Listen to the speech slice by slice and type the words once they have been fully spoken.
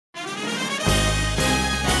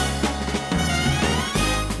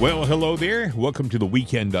Well, hello there. Welcome to the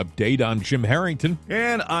Weekend Update. I'm Jim Harrington.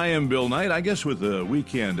 And I am Bill Knight. I guess with the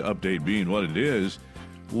Weekend Update being what it is,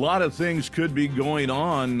 a lot of things could be going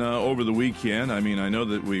on over the weekend. I mean, I know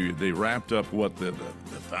that they wrapped up the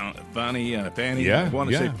Fanny. Yeah, I want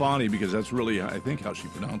to yeah. say Fanny because that's really, I think, how she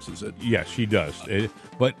pronounces it. Yes, she does.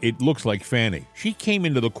 But it looks like Fanny. She came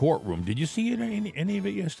into the courtroom. Did you see it? Any of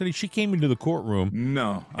it yesterday? She came into the courtroom.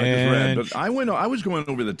 No, I just read. But I was going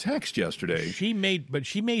over the text yesterday. She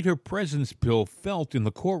made her presence, Bill, felt in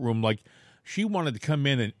the courtroom like she wanted to come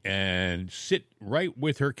in and sit right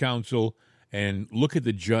with her counsel and look at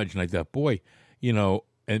the judge. And I thought, boy,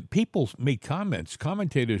 and people made comments.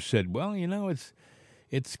 Commentators said, well,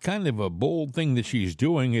 it's kind of a bold thing that she's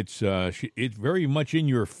doing. It's very much in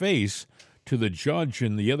your face to the judge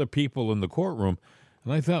and the other people in the courtroom.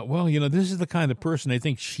 And I thought, well, this is the kind of person I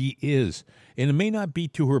think she is. And it may not be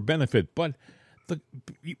to her benefit, but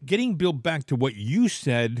getting Bill back to what you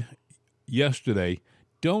said yesterday,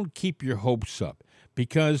 don't keep your hopes up,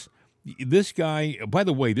 because this guy, by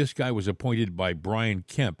the way, this guy was appointed by Brian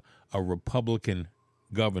Kemp, a Republican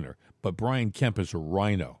governor, but Brian Kemp is a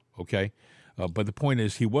rhino, okay? But the point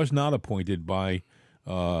is, he was not appointed by,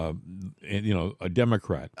 a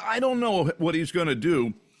Democrat. I don't know what he's going to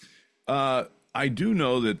do. I do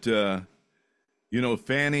know that,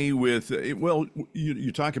 Fanny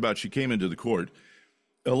you talk about she came into the court.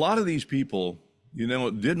 A lot of these people,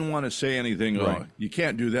 didn't want to say anything. Right. Oh, you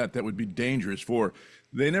can't do that. That would be dangerous for.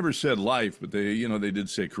 They never said life, but they did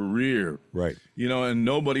say career. Right. And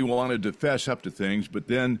nobody wanted to fess up to things. But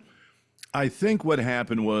then I think what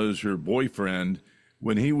happened was her boyfriend,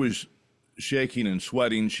 when he was shaking and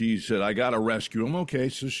sweating, she said, I got to rescue him. Okay,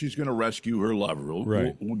 so she's going to rescue her lover.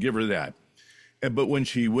 We'll give her that. But when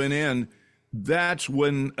she went in, that's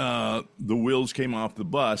when the wheels came off the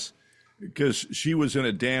bus, because she was in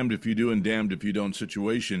a damned if you do and damned if you don't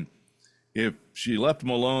situation. If she left him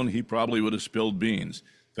alone, he probably would have spilled beans.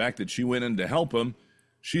 The fact that she went in to help him,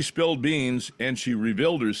 she spilled beans and she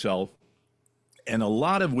revealed herself. And a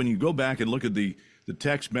lot of, when you go back and look at the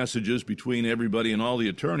text messages between everybody and all the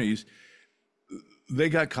attorneys, they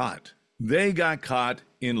got caught. They got caught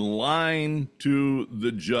in lying to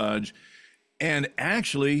the judge. And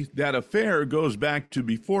actually, that affair goes back to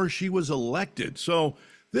before she was elected. So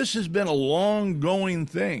this has been a long-going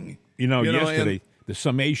thing. Yesterday, the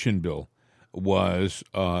summation, Bill, was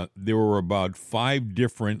there were about 5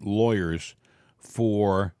 different lawyers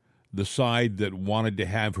for the side that wanted to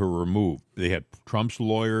have her removed. They had Trump's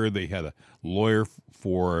lawyer, they had a lawyer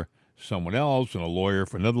for someone else, and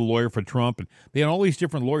another lawyer for Trump, and they had all these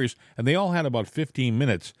different lawyers, and they all had about 15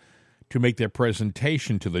 minutes to make their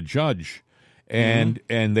presentation to the judge. And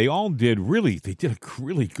they all did a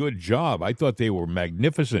really good job. I thought they were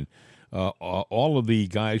magnificent. All of the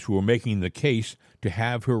guys who were making the case to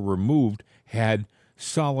have her removed had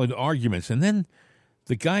solid arguments. And then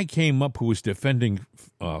the guy came up who was defending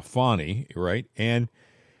Fanny, right? And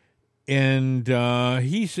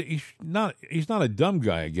he's not a dumb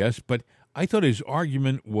guy, I guess, but I thought his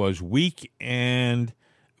argument was weak and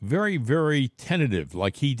very, very tentative.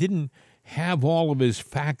 Like he didn't have all of his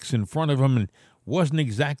facts in front of him and wasn't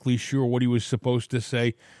exactly sure what he was supposed to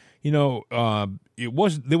say. There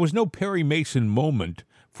was no Perry Mason moment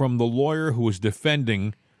from the lawyer who was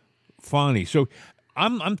defending Fanny. So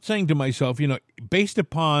I'm saying to myself, based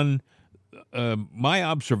upon my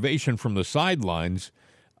observation from the sidelines,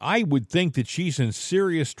 I would think that she's in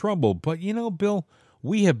serious trouble. But, Bill,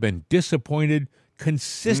 we have been disappointed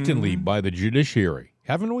consistently by the judiciary,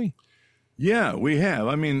 haven't we? Yeah, we have.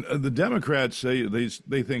 I mean, the Democrats say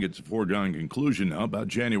they think it's a foregone conclusion now about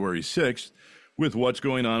January 6th with what's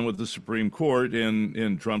going on with the Supreme Court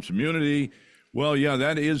and Trump's immunity. Well, yeah,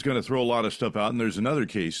 that is going to throw a lot of stuff out. And there's another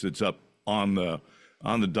case that's up on the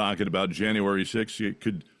docket about January 6th. It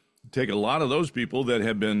could take a lot of those people that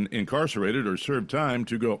have been incarcerated or served time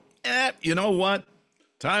to go, you know what?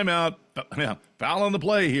 Time out, foul on the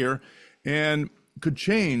play here, and could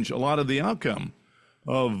change a lot of the outcome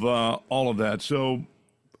of all of that. So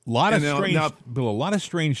a lot of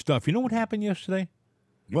strange stuff. You know what happened yesterday?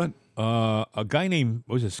 What? A guy named,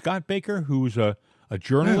 was it Scott Baker, who's a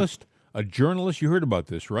journalist? Yeah. A journalist. You heard about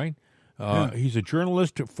this, right? He's a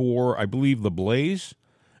journalist for, I believe, The Blaze,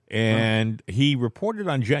 and he reported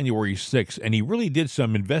on January 6th, and he really did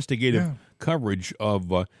some investigative coverage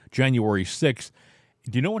of January 6th.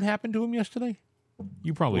 Do you know what happened to him yesterday?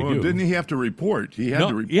 You probably do. Didn't he have to report? He had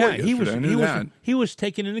to report yesterday. He was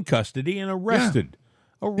taken into custody and arrested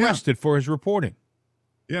for his reporting.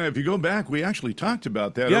 Yeah, if you go back, we actually talked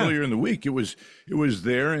about that earlier in the week. It was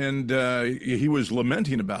there, and he was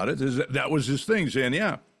lamenting about it. That was his thing, saying,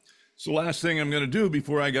 It's the last thing I'm going to do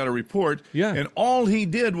before I got to report. Yeah. And all he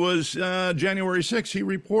did was January 6th, he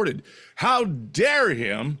reported. How dare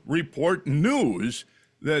him report news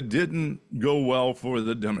that didn't go well for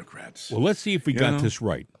the Democrats? Well, let's see if we got this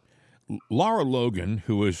right. Lara Logan,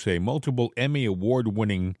 who is a multiple Emmy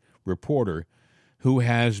award-winning reporter who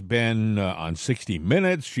has been on 60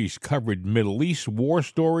 Minutes. She's covered Middle East war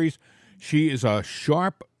stories. She is a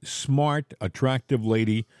sharp, smart, attractive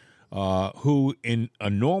lady who, in a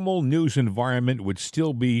normal news environment, would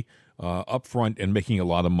still be up front and making a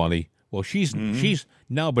lot of money. Well, she's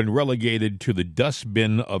now been relegated to the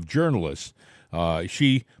dustbin of journalists. But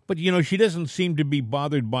she doesn't seem to be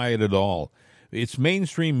bothered by it at all. It's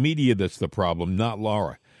mainstream media that's the problem, not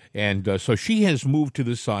Laura. And so she has moved to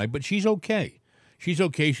the side, but she's okay. She's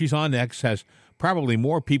okay. She's on X, has probably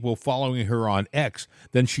more people following her on X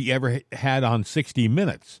than she ever had on 60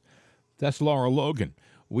 Minutes. That's Lara Logan.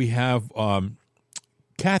 We have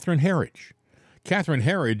Catherine Herridge. Catherine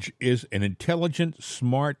Herridge is an intelligent,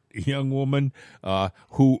 smart young woman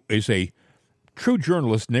who is a true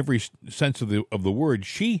journalist in every sense of the word.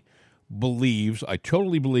 She believes, I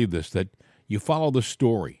totally believe this, that you follow the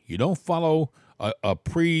story. You don't follow a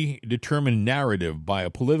predetermined narrative by a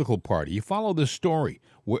political party. You follow the story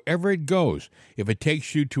wherever it goes. If it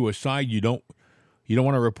takes you to a side you don't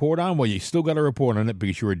want to report on, well, you still got to report on it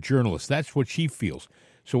because you're a journalist. That's what she feels.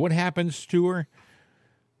 So what happens to her?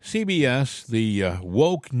 CBS, the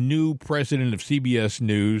woke new president of CBS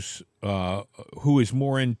News, who is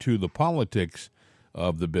more into the politics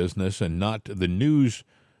of the business and not the news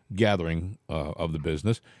gathering of the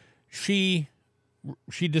business, she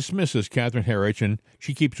dismisses Catherine Herridge, and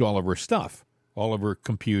she keeps all of her stuff, all of her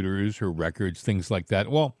computers, her records, things like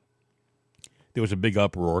that. Well, there was a big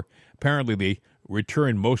uproar. Apparently, they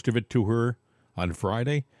returned most of it to her on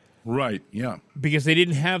Friday. Right, yeah. Because they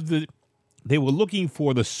didn't have they were looking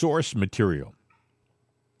for the source material.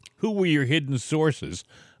 Who were your hidden sources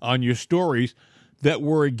on your stories that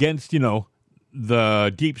were against,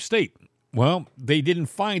 the deep state? Well, they didn't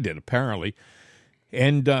find it, apparently.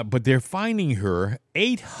 And but they're fining her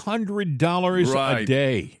 $800 a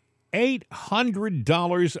day.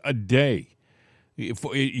 $800 a day. If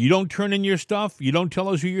you don't turn in your stuff, you don't tell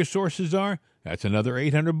us who your sources are, that's another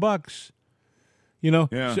 $800.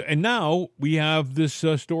 Yeah. So, and now we have this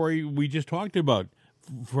story we just talked about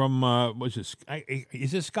from is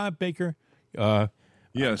it Scott Baker?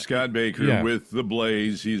 Yeah, Scott Baker with The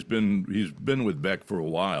Blaze. He's been with Beck for a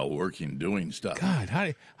while, doing stuff. God,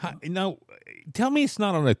 how now? Tell me it's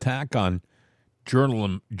not an attack on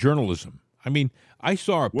journalism. I mean, I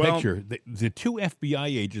saw a picture. The two FBI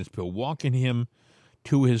agents, Bill, walking him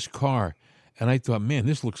to his car, and I thought, man,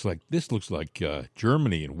 this looks like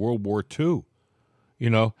Germany in World War II.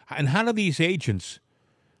 And how do these agents?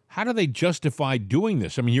 How do they justify doing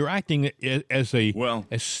this? I mean, you're acting as a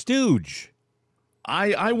stooge.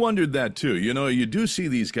 I wondered that too. You do see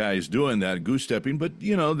these guys doing that, goose stepping, but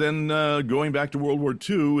then going back to World War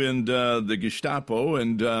II and the Gestapo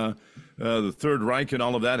and the Third Reich and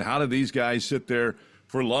all of that. How do these guys sit there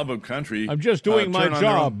for love of country? I'm just doing my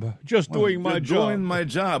job. Doing my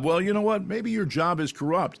job. Well, you know what? Maybe your job is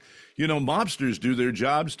corrupt. Mobsters do their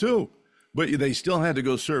jobs too, but they still had to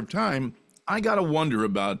go serve time. I got to wonder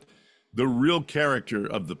about the real character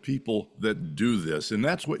of the people that do this. And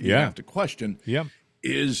that's what you have to question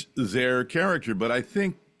is their character. But I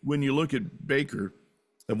think when you look at Baker,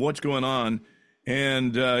 of what's going on,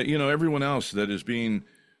 and, everyone else that is being,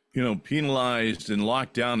 penalized and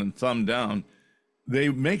locked down and thumbed down, they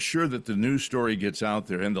make sure that the news story gets out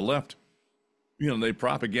there. And the left, they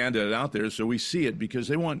propaganda it out there so we see it because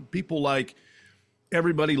they want people like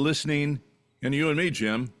everybody listening and you and me,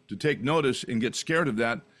 Jim, to take notice and get scared of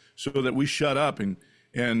that, so that we shut up and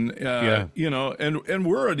we're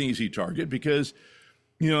an easy target because,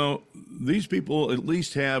 these people at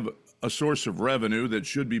least have a source of revenue that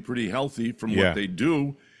should be pretty healthy from what they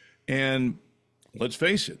do. And let's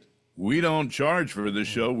face it, we don't charge for this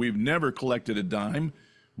show. We've never collected a dime.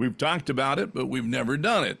 We've talked about it, but we've never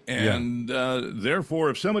done it. And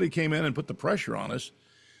therefore, if somebody came in and put the pressure on us,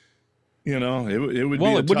 it would be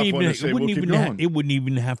a tough one to say, keep going. It wouldn't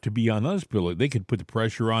even have to be on us, Bill. They could put the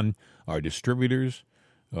pressure on our distributors,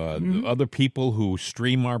 other people who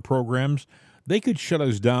stream our programs. They could shut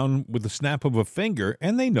us down with the snap of a finger,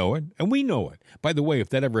 and they know it, and we know it. By the way, if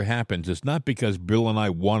that ever happens, it's not because Bill and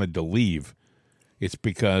I wanted to leave. It's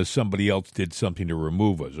because somebody else did something to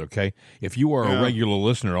remove us, okay? If you are a regular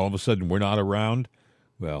listener, all of a sudden we're not around,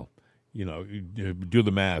 well, do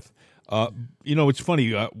the math. It's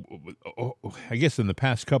funny. I guess in the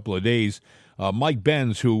past couple of days, Mike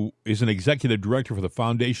Benz, who is an executive director for the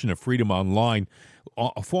Foundation of Freedom Online,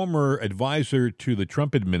 a former advisor to the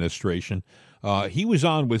Trump administration. He was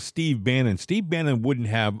on with Steve Bannon. Steve Bannon wouldn't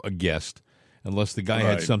have a guest unless the guy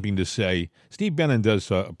had something to say. Steve Bannon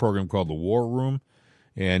does a program called The War Room,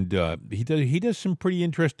 and he does some pretty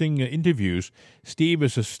interesting interviews. Steve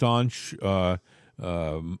is a staunch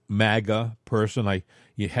MAGA person.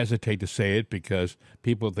 You hesitate to say it because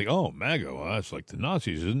people think, "Oh, MAGA, well, that's like the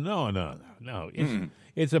Nazis." No.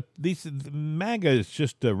 MAGA is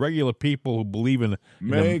just regular people who believe in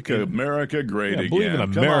Make America great again. Believe in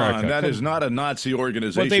America. Come on, that is not a Nazi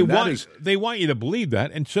organization. But they want you to believe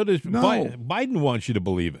that, and so does Biden wants you to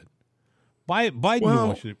believe it.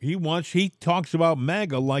 Biden he talks about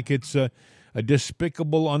MAGA like it's a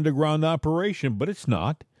despicable underground operation, but it's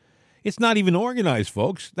not. It's not even organized,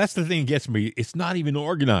 folks. That's the thing that gets me. It's not even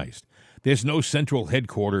organized. There's no central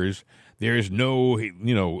headquarters. There's no,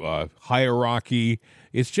 hierarchy.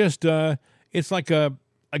 It's just, it's like a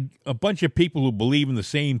bunch of people who believe in the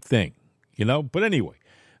same thing, But anyway,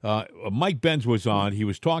 Mike Benz was on. He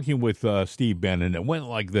was talking with Steve Bannon, and it went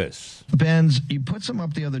like this. Benz, you put some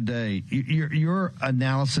up the other day. Your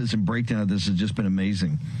analysis and breakdown of this has just been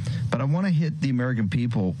amazing. But I want to hit the American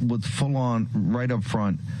people with full on right up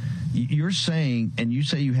front. You're saying, and you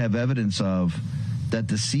say you have evidence of, that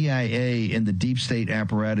the CIA and the deep state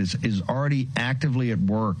apparatus is already actively at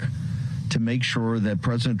work to make sure that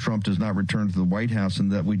President Trump does not return to the White House and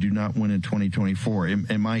that we do not win in 2024.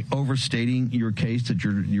 Am I overstating your case that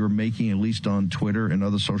you're making, at least on Twitter and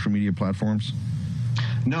other social media platforms?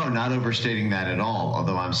 No, not overstating that at all,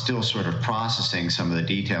 although I'm still sort of processing some of the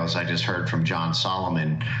details I just heard from John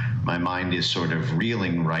Solomon. My mind is sort of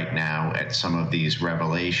reeling right now at some of these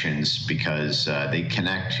revelations because they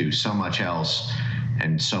connect to so much else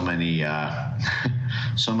and so many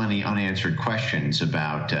unanswered questions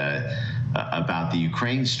about the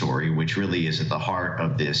Ukraine story, which really is at the heart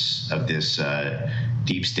of this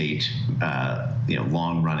deep state,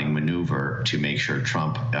 long-running maneuver to make sure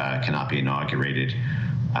Trump cannot be inaugurated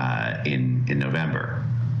in November.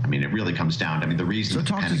 I mean, it really comes down to, the reason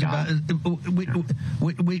the Pentagon...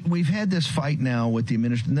 We've had this fight now with the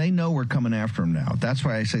administration. They know we're coming after them now. That's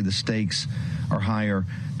why I say the stakes are higher.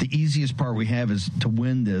 The easiest part we have is to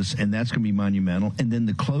win this, and that's going to be monumental. And then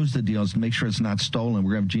to close the deal is to make sure it's not stolen.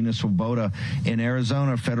 We're going to have Gina Swoboda in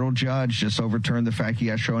Arizona. A federal judge just overturned the fact you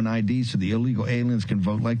got to show an ID so the illegal aliens can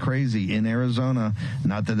vote like crazy in Arizona.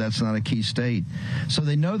 Not that that's not a key state. So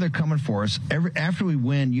they know they're coming for us. After we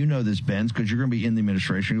win, you know this, Benz, because you're going to be in the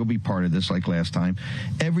administration. You'll be part of this like last time.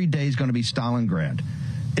 Every day is going to be Stalingrad.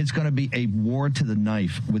 It's going to be a war to the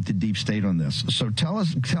knife with the deep state on this. So tell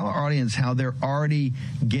our audience how they're already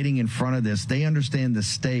getting in front of this. They understand the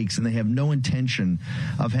stakes, and they have no intention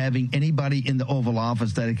of having anybody in the Oval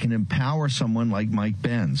Office that can empower someone like Mike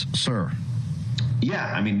Benz. Sir.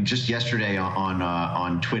 Yeah, just yesterday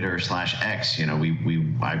on Twitter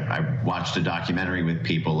 /X, I watched a documentary with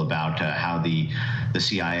people about how the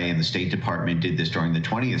CIA and the State Department did this during the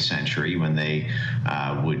 20th century when they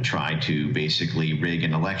would try to basically rig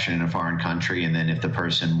an election in a foreign country, and then if the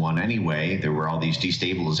person won anyway, there were all these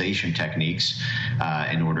destabilization techniques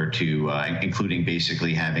in order to, including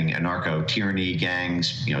basically having anarcho-tyranny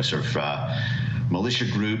gangs, militia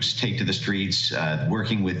groups take to the streets,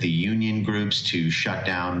 working with the union groups to shut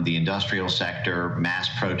down the industrial sector, mass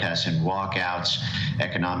protests and walkouts,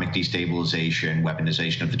 economic destabilization,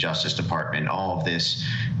 weaponization of the Justice Department. All of this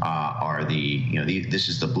this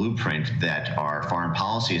is the blueprint that our foreign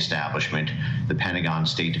policy establishment, the Pentagon,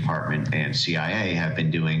 State Department, and CIA have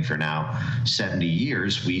been doing for now 70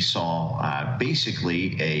 years. We saw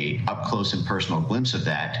basically a up close and personal glimpse of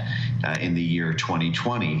that in the year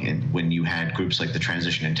 2020, and when you had groups like the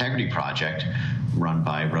Transition Integrity Project run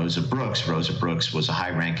by Rosa Brooks. Rosa Brooks was a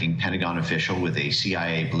high-ranking Pentagon official with a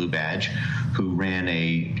CIA blue badge who ran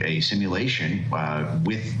a simulation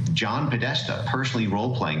with John Podesta personally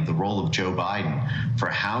role-playing the role of Joe Biden for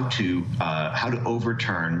how to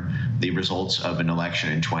overturn the results of an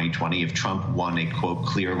election in 2020 if Trump won a, quote,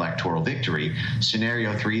 clear electoral victory.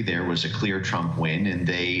 Scenario 3 there was a clear Trump win, and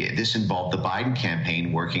this involved the Biden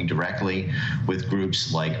campaign working directly with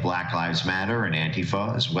groups like Black Lives Matter and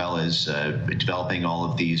Antifa, as well as developing all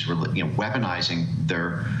of these, weaponizing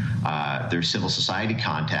their civil society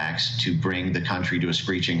contacts to bring the country to a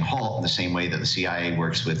screeching halt in the same way that the CIA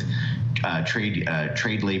works with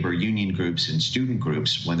trade labor union groups and student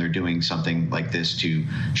groups when they're doing something like this to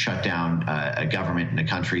shut down a government in a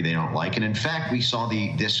country they don't like. And in fact, we saw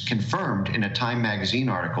this confirmed in a Time magazine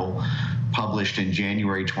article published in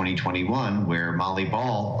January 2021, where Molly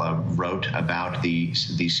Ball wrote about the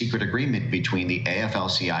secret agreement between the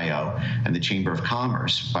AFL-CIO and the Chamber of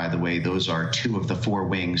Commerce. By the way, those are two of the four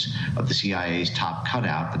wings of the CIA's top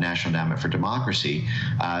cutout, the National Endowment for Democracy,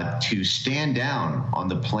 to stand down on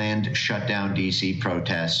the planned shutdown DC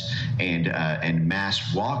protests and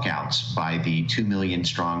mass walkouts by the 2 million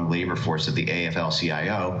strong labor force of the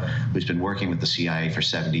AFL-CIO, who's been working with the CIA for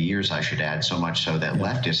 70 years, I should add, so much so that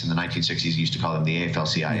leftists in the 1960s used to call them the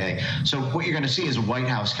AFL-CIA. So what you're going to see is a White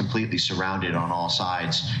House completely surrounded on all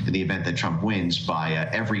sides in the event that Trump wins by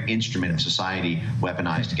every instrument of society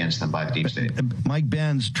weaponized against them by the deep state. Mike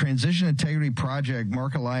Benz, Transition Integrity Project,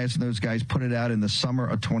 Mark Elias and those guys put it out in the summer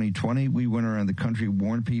of 2020. We went around the country,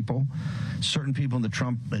 warned people. Certain people in the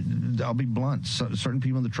Trump, I'll be blunt, certain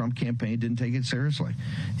people in the Trump campaign didn't take it seriously.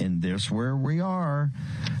 And that's where we are.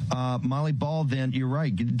 Molly Ball, then, you're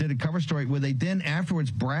right, did a cover story where they then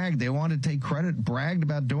afterwards bragged. They wanted to take credit, bragged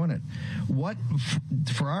about doing it. What,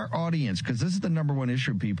 for our audience, because this is the number one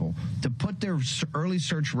issue, people, to put their early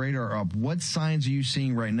search radar up, what signs are you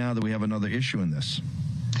seeing right now that we have another issue in this?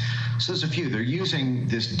 So there's a few. They're using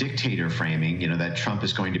this dictator framing, that Trump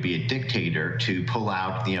is going to be a dictator to pull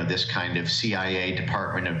out, this kind of CIA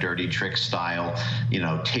Department of Dirty Tricks style,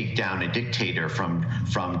 take down a dictator from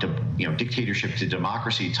dictatorship to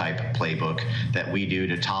democracy type playbook that we do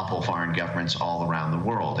to topple foreign governments all around the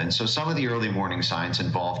world. And so some of the early warning signs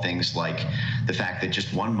involve things like the fact that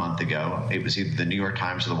just 1 month ago, it was either the New York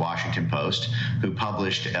Times or the Washington Post who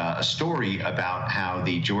published a story about how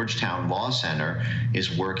the Georgetown Law Center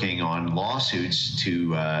is working on lawsuits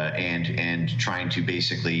to and trying to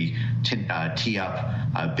basically tee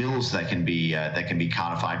up bills that can be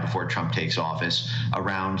codified before Trump takes office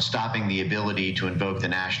around stopping the ability to invoke the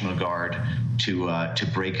National Guard to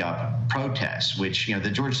break up protests, which, the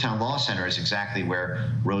Georgetown Law Center is exactly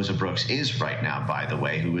where Rosa Brooks is right now, by the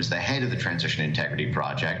way, who is the head of the Transition Integrity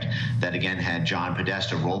Project that, again, had John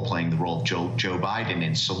Podesta role-playing the role of Joe Biden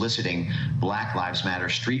in soliciting Black Lives Matter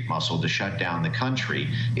street muscle to shut down the country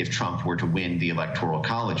if Trump were to win the Electoral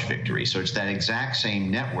College victory. So it's that exact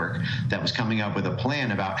same network that was coming up with a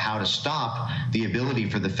plan about how to stop the ability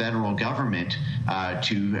for the federal government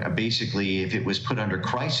to basically, if it was put under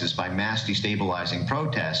crisis by mass destabilizing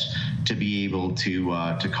protests, to be able to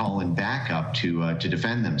call in backup to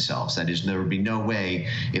defend themselves. That is, there would be no way,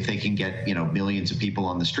 if they can get millions of people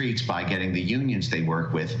on the streets by getting the unions they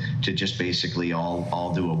work with to just basically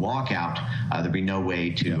all do a walkout, there'd be no way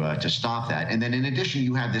to stop that. And then in addition,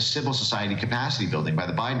 you have this civil society capacity building by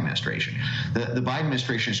the Biden administration. The Biden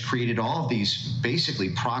administration has created all of these basically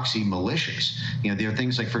proxy militias. There are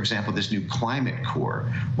things like, for example, this new Climate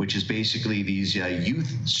Corps, which is basically these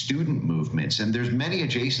youth student movements. And there's many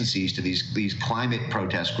adjacencies to these climate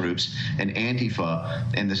protest groups and Antifa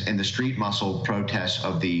and the street muscle protests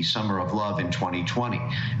of the Summer of Love in 2020.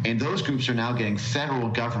 And those groups are now getting federal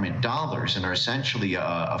government dollars and are essentially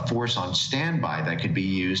a force on standby that could be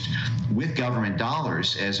used with government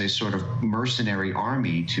dollars as a sort of mercenary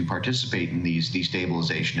army to participate in these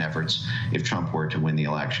destabilization efforts if Trump were to win the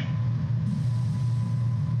election.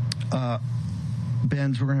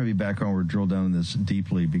 Benz, we're going to have you back on. We're drill down in this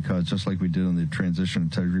deeply because just like we did on the Transition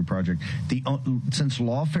Integrity Project, since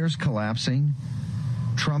lawfare's collapsing,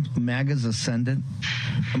 Trump, MAGA's ascendant,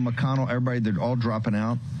 McConnell, everybody, they're all dropping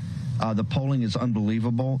out. The polling is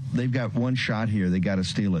unbelievable. They've got one shot here. They got to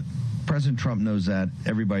steal it. President Trump knows that.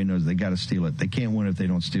 Everybody knows they got to steal it. They can't win if they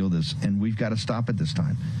don't steal this, and we've got to stop it this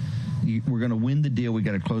time. We're going to win the deal. We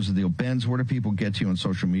got to close the deal. Benz, where do people get to you on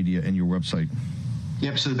social media and your website?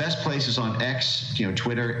 Yep. So the best place is on X,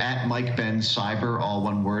 Twitter, at Mike Benz Cyber, all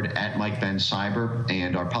one word, at Mike Benz Cyber.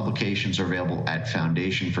 And our publications are available at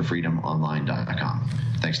foundationforfreedomonline.com.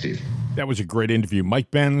 Thanks, Steve. That was a great interview. Mike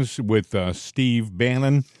Benz with Steve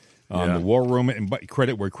Bannon on the War Room, and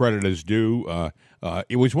credit where credit is due.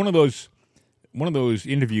 It was one of those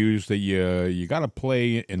interviews that you got to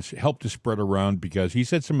play and help to spread around because he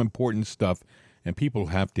said some important stuff, and people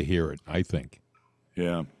have to hear it, I think.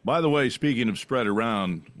 Yeah. By the way, speaking of spread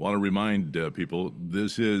around, want to remind people,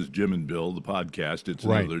 this is Jim and Bill, the podcast. It's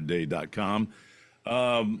anotherday.com.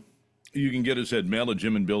 You can get us at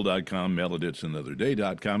mail@jimandbill.com, mail at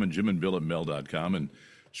itsanotherday.com, and jimandbill@mail.com. And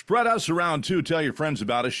spread us around, too. Tell your friends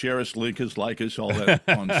about us. Share us, link us, like us, all that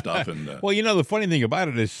fun stuff. And well, the funny thing about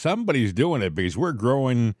it is somebody's doing it because we're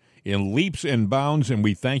growing in leaps and bounds, and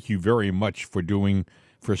we thank you very much for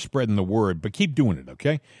spreading the word. But keep doing it,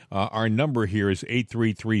 okay? Our number here is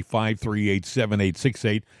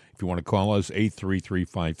 833-538-7868. If you want to call us,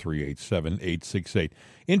 833-538-7868.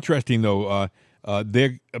 Interesting, though,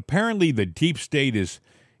 apparently the deep state is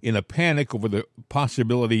in a panic over the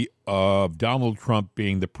possibility of Donald Trump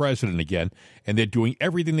being the president again, and they're doing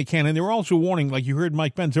everything they can. And they're also warning, like you heard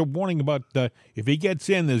Mike Pence, they're warning about if he gets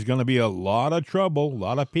in, there's going to be a lot of trouble, a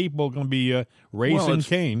lot of people going to be raising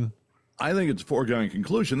Cain. I think it's a foregone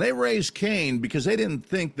conclusion. They raised Cain because they didn't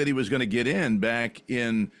think that he was going to get in back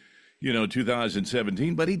in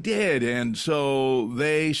 2017, but he did. And so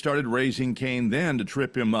they started raising Cain then to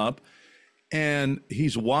trip him up. And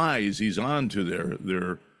he's wise. He's on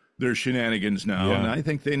to their shenanigans now. Yeah. And I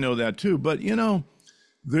think they know that too. But,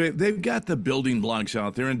 they've got the building blocks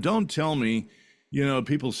out there. And don't tell me,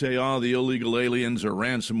 people say, the illegal aliens are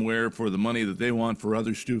ransomware for the money that they want for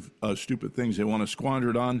other stupid things they want to squander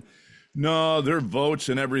it on. No, their votes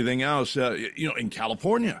and everything else, in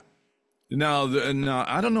California. Now,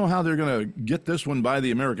 I don't know how they're going to get this one by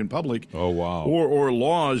the American public. Oh, wow. Or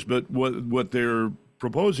laws, but what they're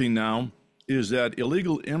proposing now is that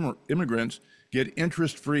illegal immigrants get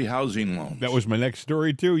interest-free housing loans. That was my next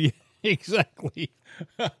story, too. Yeah, exactly.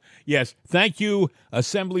 Yes. Thank you,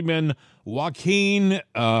 Assemblyman Joaquin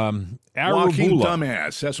Arambula. Joaquin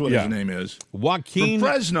Dumbass. That's what his name is. Joaquin. From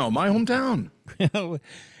Fresno, my hometown.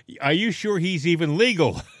 Are you sure he's even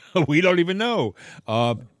legal? We don't even know.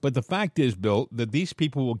 But the fact is, Bill, that these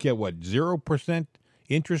people will get, 0%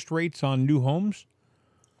 interest rates on new homes?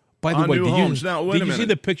 By the way, did you see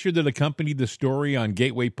the picture that accompanied the story on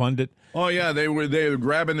Gateway Pundit? Oh yeah, they were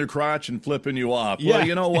grabbing their crotch and flipping you off. Yeah. Well,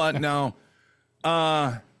 you know what now?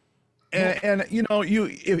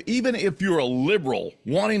 Even if you're a liberal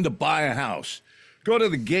wanting to buy a house, go to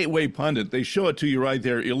the Gateway Pundit. They show it to you right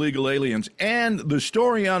there. Illegal aliens and the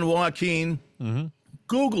story on Joaquin. Mm-hmm.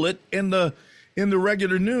 Google it in the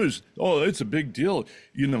regular news. Oh, it's a big deal.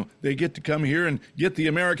 They get to come here and get the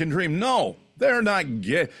American dream. No. They're not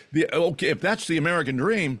okay. If that's the American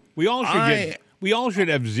dream, we all should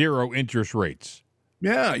have 0 interest rates.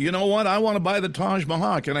 Yeah, you know what? I want to buy the Taj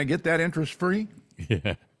Mahal. Can I get that interest free?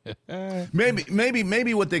 Yeah.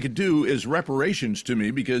 Maybe what they could do is reparations to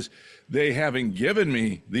me because they haven't given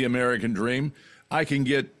me the American dream. I can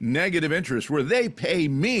get negative interest where they pay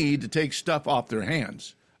me to take stuff off their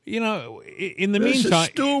hands. In the This is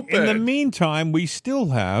stupid. in the meantime, we still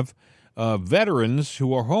have veterans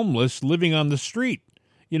who are homeless living on the street.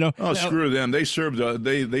 Screw them. They serve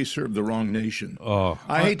the wrong nation.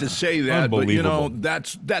 I hate to say that, but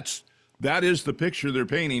that is the picture they're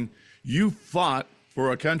painting. You fought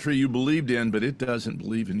for a country you believed in, but it doesn't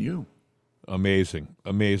believe in you. Amazing.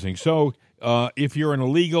 So, if you're an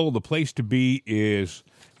illegal, the place to be is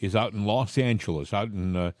out in Los Angeles, out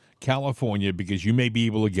in California, because you may be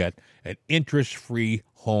able to get an interest-free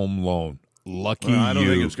home loan. Lucky you. I don't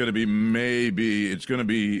think it's going to be it's going to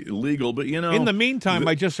be legal, but In the meantime,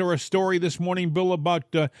 I just saw a story this morning, Bill, about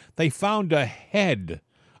they found a head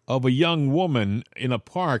of a young woman in a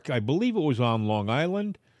park. I believe it was on Long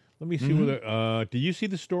Island. Let me see whether. Did you see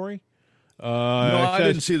the story? No, I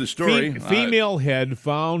didn't see the story. Female head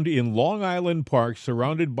found in Long Island Park,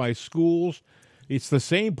 surrounded by schools. It's the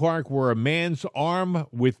same park where a man's arm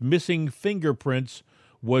with missing fingerprints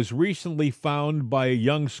was recently found by a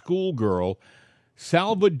young schoolgirl.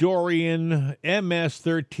 Salvadorian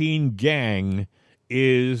MS-13 gang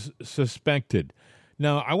is suspected.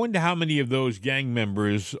 Now, I wonder how many of those gang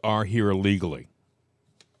members are here illegally.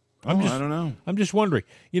 I don't know. I'm just wondering.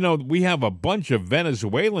 We have a bunch of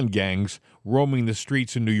Venezuelan gangs roaming the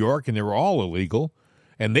streets in New York, and they're all illegal.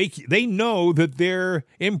 And they know that they're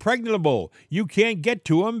impregnable. You can't get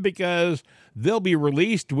to them because they'll be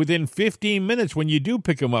released within 15 minutes when you do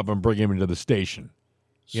pick them up and bring them into the station.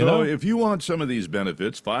 So if you want some of these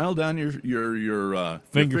benefits, file down your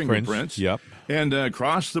fingerprints. Yep. And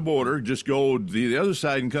cross the border. Just go the other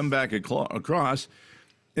side and come back across.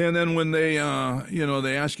 And then when they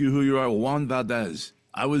ask you who you are, Juan Valdez.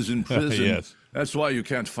 I was in prison. Yes. That's why you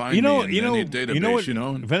can't find me in any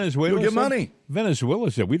database. Venezuela you'll get money. Venezuela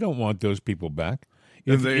said, we don't want those people back.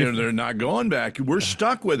 They're not going back. We're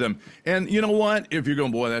stuck with them. And you know what? If you're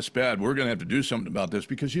going, boy, that's bad, we're going to have to do something about this.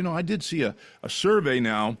 Because, I did see a survey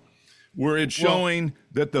now where it's showing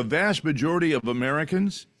that the vast majority of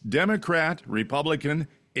Americans, Democrat, Republican,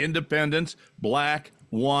 Independents, Black,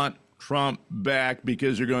 want Trump back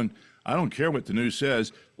because they're going, I don't care what the news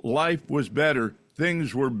says. Life was better.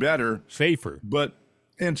 Things were better. Safer.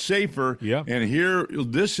 And safer. Yeah. And here,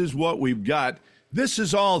 this is what we've got. This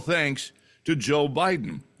is all thanks to Joe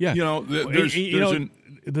Biden. Yeah.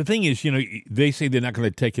 The thing is, they say they're not going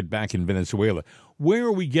to take it back in Venezuela. Where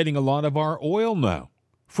are we getting a lot of our oil now?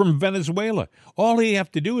 From Venezuela. All we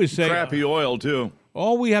have to do is say... Crappy oil, too.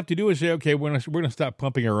 All we have to do is say, okay, we're going to stop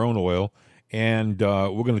pumping our own oil, and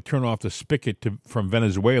we're going to turn off the spigot from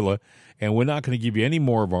Venezuela, and we're not going to give you any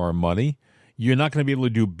more of our money. You're not going to be able to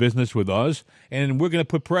do business with us, and we're going to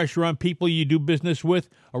put pressure on people you do business with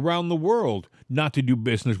around the world not to do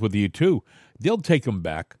business with you, too. They'll take them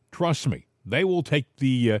back. Trust me. They will take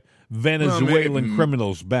the Venezuelan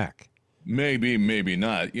criminals back. Maybe, maybe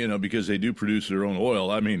not, because they do produce their own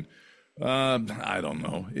oil. I mean, I don't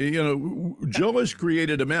know. Joe has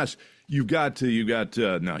created a mess.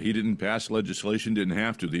 Now, he didn't pass legislation, didn't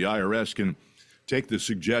have to. The IRS can take the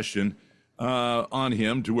suggestion on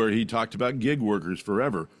him to where he talked about gig workers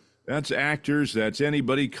forever. That's actors, that's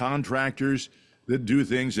anybody, contractors that do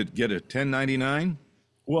things that get a 1099.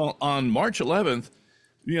 Well, on March 11th,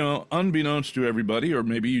 unbeknownst to everybody, or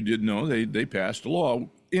maybe you did know, they passed a law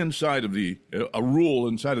inside of a rule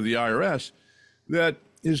inside of the IRS that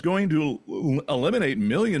is going to eliminate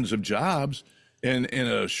millions of jobs in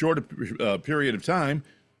a short period of time.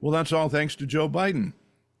 Well, that's all thanks to Joe Biden.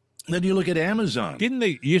 Then you look at Amazon.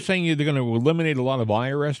 You're saying they're going to eliminate a lot of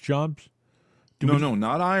IRS jobs? No,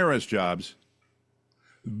 not IRS jobs.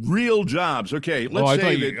 Real jobs. Okay, let's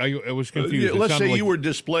say I was confused. Let's say you were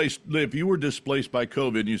displaced. If you were displaced by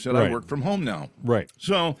COVID, and you said, right. I work from home now. Right.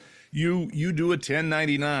 So you do a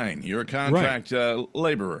 1099. You're a contract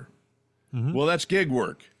laborer. Mm-hmm. Well, that's gig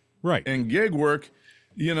work. Right. And gig work,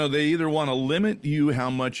 they either want to limit you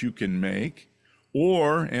how much you can make,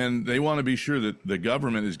 and they want to be sure that the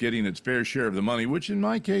government is getting its fair share of the money, which in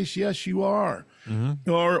my case, yes, you are.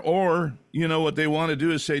 Mm-hmm. Or what they want to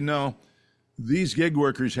do is say, no, these gig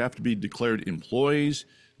workers have to be declared employees.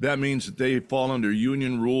 That means that they fall under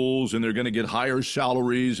union rules, and they're going to get higher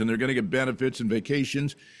salaries, and they're going to get benefits and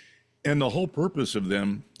vacations. And the whole purpose of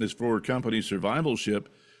them is for company survivalship,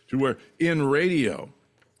 to where in radio,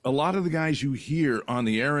 a lot of the guys you hear on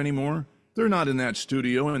the air anymore, they're not in that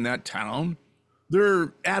studio in that town.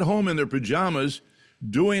 They're at home in their pajamas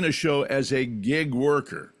doing a show as a gig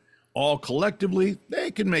worker. All collectively,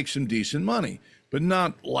 they can make some decent money, but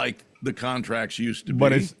not like the contracts used to be.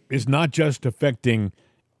 But it's not just affecting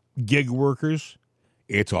gig workers.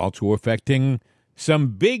 It's also affecting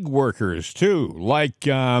some big workers, too, like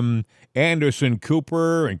Anderson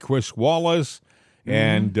Cooper and Chris Wallace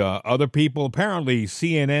and other people. Apparently,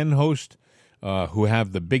 CNN hosts who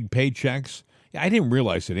have the big paychecks. I didn't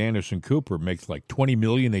realize that Anderson Cooper makes like $20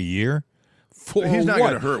 million a year. He's not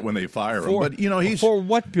going to hurt when they fire him, but he's for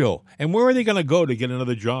what, Bill? And where are they going to go to get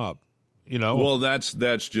another job? Well, that's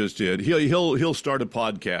just it. He'll start a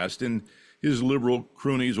podcast, and his liberal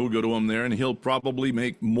cronies will go to him there, and he'll probably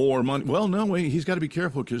make more money. Well, no, wait, he's got to be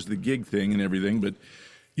careful because the gig thing and everything. But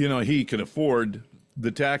he can afford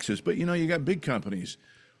the taxes. But you got big companies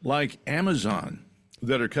like Amazon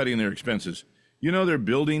that are cutting their expenses. They're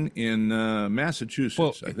building in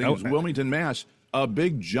Massachusetts. I think it's Wilmington, Mass. A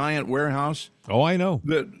big giant warehouse. Oh, I know.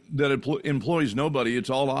 That employs nobody. It's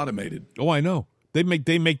all automated. Oh, I know. They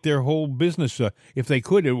make their whole business. If they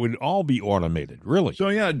could, it would all be automated. Really. So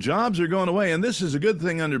yeah, jobs are going away, and this is a good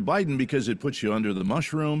thing under Biden because it puts you under the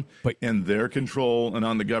mushroom and their control and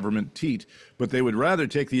on the government teat. But they would rather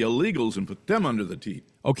take the illegals and put them under the teat.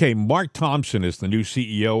 Okay, Mark Thompson is the new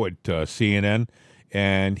CEO at CNN,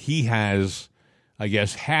 and he has, I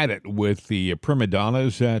guess, had it with the prima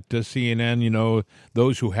donnas at CNN,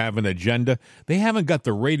 those who have an agenda. They haven't got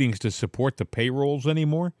the ratings to support the payrolls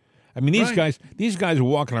anymore. I mean, these guys are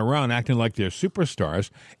walking around acting like they're superstars,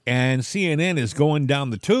 and CNN is going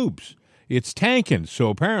down the tubes. It's tanking. So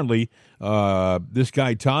apparently, this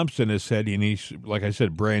guy Thompson has said, and he's, like I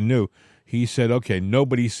said, brand new, he said, okay,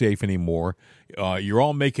 nobody's safe anymore. You're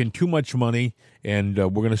all making too much money, and we're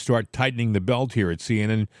going to start tightening the belt here at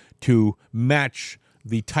CNN to match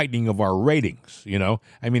the tightening of our ratings.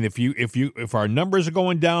 I mean, if our numbers are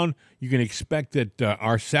going down, you can expect that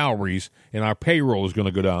our salaries and our payroll is going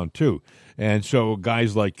to go down too. And so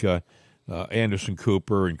guys like Anderson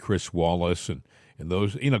Cooper and Chris Wallace and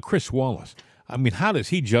those, Chris Wallace, I mean, how does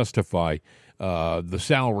he justify the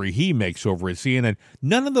salary he makes over at CNN?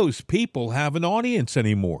 None of those people have an audience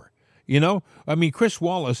anymore. I mean, Chris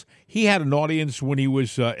Wallace, he had an audience when he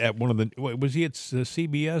was at was he at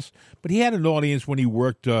CBS? But he had an audience when he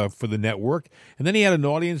worked for the network. And then he had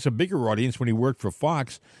a bigger audience when he worked for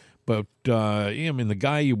Fox. But, the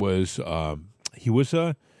guy was a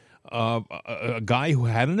guy who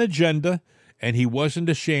had an agenda, and he wasn't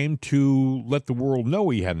ashamed to let the world know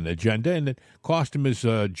he had an agenda. And it cost him his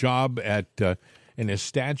job and his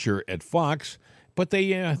stature at Fox. But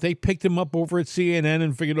they picked him up over at CNN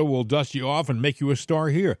and figured, we'll dust you off and make you a star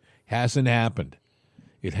here. Hasn't happened.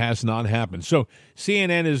 It has not happened. So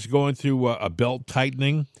CNN is going through a belt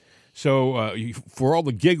tightening. So for all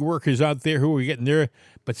the gig workers out there who are getting their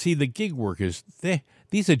But see, the gig workers,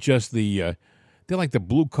 these are just they're like the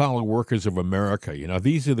blue collar workers of America. You know,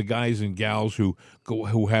 these are the guys and gals who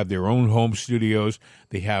have their own home studios.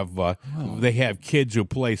 They have kids who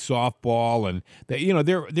play softball, and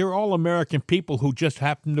they're all American people who just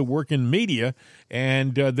happen to work in media,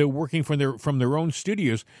 and they're working from their own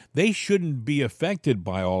studios. They shouldn't be affected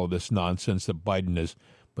by all of this nonsense that Biden is.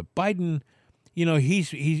 But Biden, you know,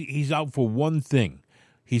 he's out for one thing.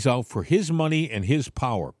 He's out for his money and his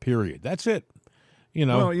power. Period. That's it. You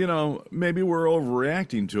know. Well, you know, maybe we're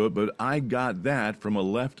overreacting to it, but I got that from a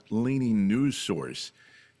left-leaning news source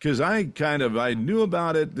because I knew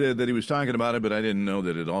about it, that he was talking about it, but I didn't know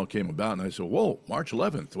that it all came about. And I said, whoa, March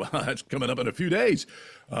 11th. Well, that's coming up in a few days.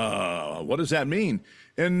 What does that mean?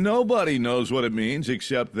 And nobody knows what it means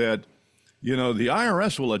except that, you know, the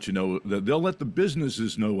IRS will let you know. That they'll let the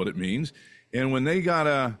businesses know what it means. And when they got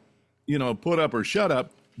to, you know, put up or shut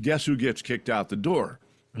up, guess who gets kicked out the door?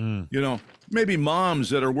 You know, maybe moms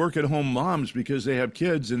that are work-at-home moms because they have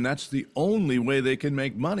kids, and that's the only way they can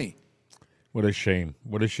make money. What a shame.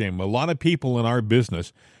 What a shame. A lot of people in our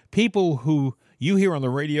business, people who you hear on the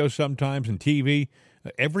radio sometimes and TV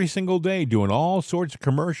every single day doing all sorts of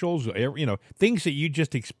commercials, you know, things that you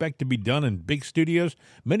just expect to be done in big studios.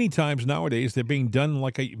 Many times nowadays they're being done,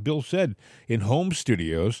 like Bill said, in home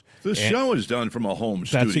studios. The show is done from a home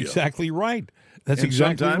studio. That's exactly right. That's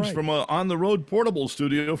exactly sometimes right. from a on-the-road portable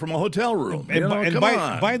studio from a hotel room.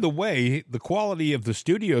 By the way, the quality of the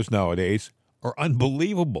studios nowadays are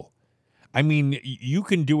unbelievable. I mean, you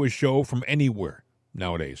can do a show from anywhere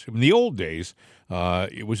nowadays. In the old days,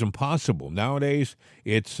 it was impossible. Nowadays,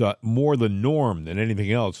 it's more the norm than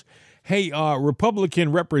anything else. Hey,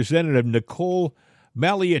 Republican Representative Nicole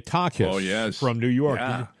Malliotakis from New York.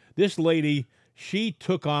 Yeah. This lady, she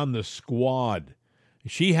took on the Squad.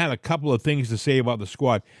 She had a couple of things to say about the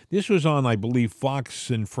Squad. This was on, I believe, Fox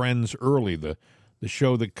and Friends early, the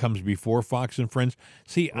show that comes before Fox and Friends.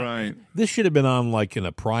 See, right. This should have been on like in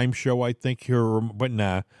a prime show, I think. Here, but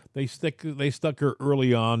nah, they stuck her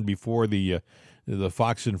early on before the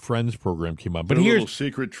Fox and Friends program came on. But here's a here's little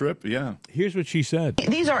secret trip. Yeah. Here's what she said.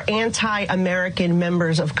 These are anti-American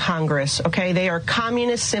members of Congress, okay? They are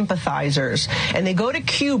communist sympathizers, and they go to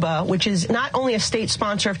Cuba, which is not only a state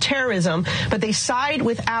sponsor of terrorism, but they side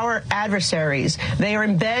with our adversaries. They are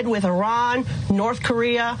in bed with Iran, North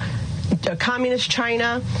Korea, Communist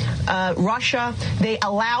China, Russia. They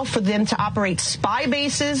allow for them to operate spy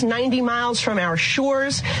bases 90 miles from our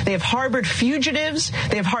shores. They have harbored fugitives.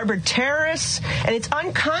 They have harbored terrorists. And it's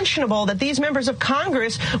unconscionable that these members of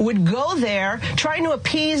Congress would go there trying to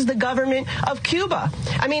appease the government of Cuba.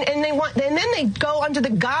 I mean, and then they go under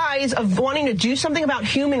the guise of wanting to do something about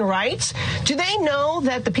human rights. Do they know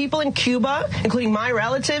that the people in Cuba, including my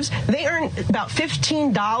relatives, they earn about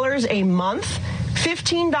 $15 a month?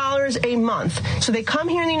 $15 a month. So they come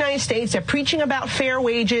here in the United States, they're preaching about fair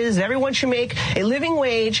wages, everyone should make a living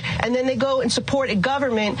wage, and then they go and support a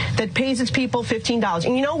government that pays its people $15.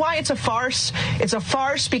 And you know why it's a farce? It's a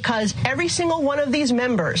farce because every single one of these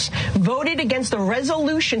members voted against the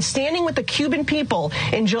resolution standing with the Cuban people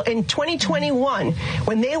in 2021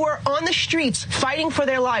 when they were on the streets fighting for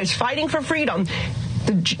their lives, fighting for freedom.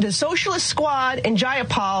 The Socialist Squad and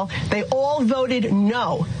Jayapal, they all voted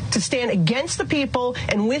no to stand against the people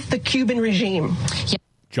and with the Cuban regime.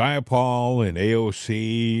 Jayapal and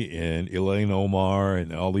AOC and Ilhan Omar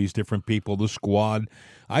and all these different people, the Squad.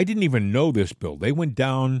 I didn't even know this, Bill. They went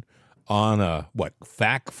down on a,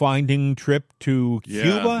 fact-finding trip to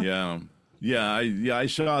Cuba? Yeah, I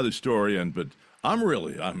saw the story, but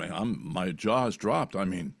my jaw's dropped. I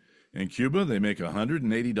mean, in Cuba, they make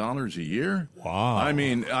 $180 a year. Wow. I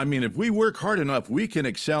mean, if we work hard enough, we can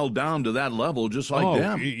excel down to that level just like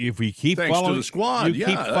them. If we keep Thanks following to the Squad. keep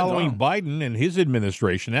following Biden and his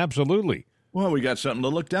administration, absolutely. Well, we got something to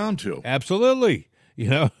look down to. Absolutely. You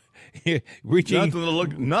know, reaching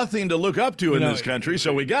nothing to look up to in this country,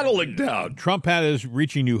 so we got to look down. Trump had us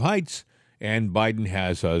reaching new heights, and Biden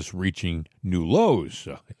has us reaching new lows.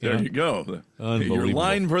 So, you go. Unbelievable. Your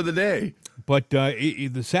line for the day. But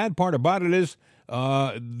the sad part about it is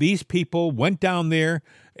these people went down there,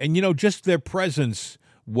 and, just their presence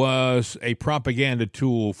was a propaganda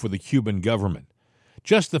tool for the Cuban government.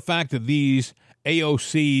 Just the fact that these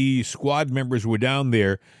AOC Squad members were down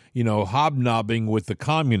there, hobnobbing with the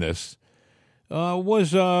communists,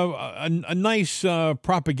 was a nice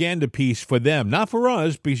propaganda piece for them. Not for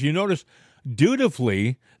us, because you notice,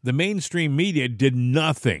 dutifully, the mainstream media did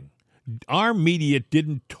nothing. Our media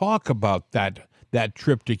didn't talk about that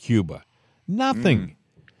trip to Cuba. Nothing.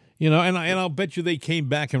 And I'll bet you they came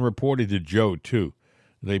back and reported to Joe, too.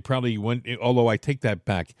 They probably went, although I take that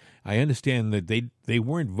back. I understand that they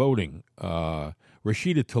weren't voting.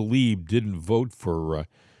 Rashida Tlaib didn't vote for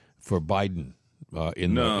Biden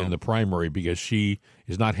in the primary because she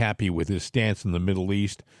is not happy with his stance in the Middle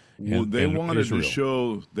East. And they wanted Israel.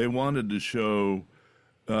 to show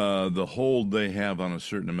the hold they have on a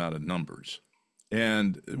certain amount of numbers,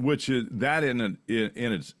 and which is that in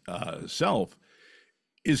itself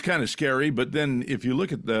is kind of scary. But then if you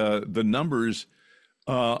look at the numbers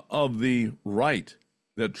of the right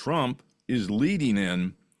that Trump is leading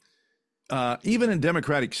in, even in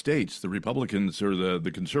Democratic states, the Republicans or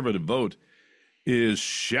the conservative vote is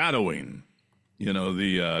shadowing,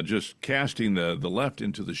 the just casting the left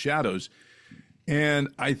into the shadows. And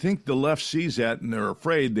I think the left sees that and they're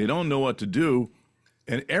afraid. They don't know what to do.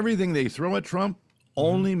 And everything they throw at Trump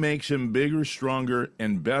only makes him bigger, stronger,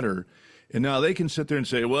 and better. And now they can sit there and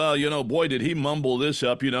say, well, boy, did he mumble this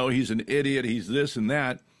up. He's an idiot. He's this and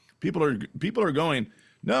that. People are going,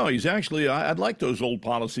 no, he's actually, I'd like those old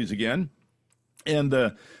policies again. And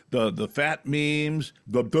the fat memes,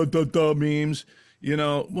 the memes,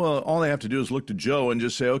 well, all they have to do is look to Joe and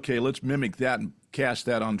just say, okay, let's mimic that and cast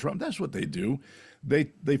that on Trump. That's what they do.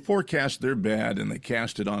 They forecast their bad and they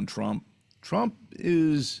cast it on Trump. Trump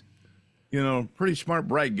is, pretty smart,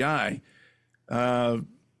 bright guy.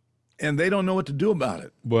 And they don't know what to do about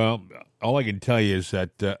it. Well, all I can tell you is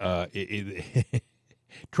that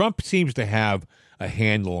Trump seems to have a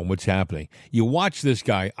handle on what's happening. You watch this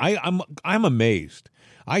guy. I'm amazed.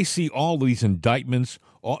 I see all these indictments.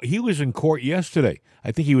 He was in court yesterday.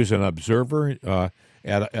 I think he was an observer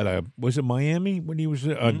at a was it Miami when he was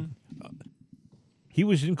he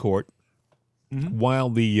was in court while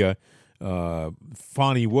the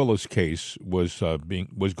Fonnie Willis case was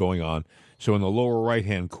going on. So in the lower right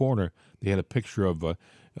hand corner, they had a picture of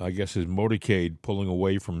I guess his motorcade pulling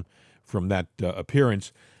away from that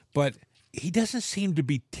appearance, but he doesn't seem to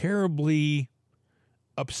be terribly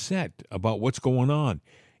upset about what's going on.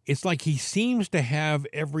 It's like he seems to have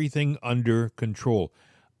everything under control.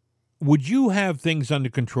 Would you have things under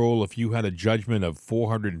control if you had a judgment of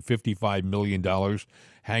 $455 million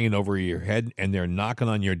hanging over your head and they're knocking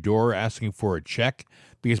on your door asking for a check?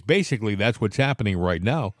 Because basically that's what's happening right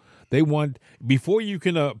now. They want, before you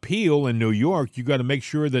can appeal in New York, you got to make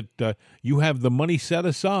sure that you have the money set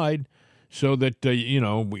aside so that,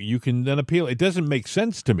 you can then appeal. It doesn't make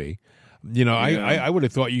sense to me. I would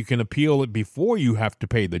have thought you can appeal it before you have to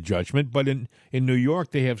pay the judgment. But in New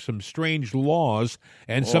York, they have some strange laws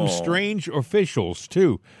and some strange officials,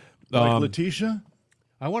 too. Like Letitia?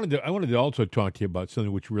 I wanted to also talk to you about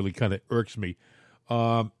something which really kind of irks me.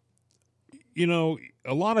 A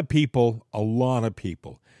lot of people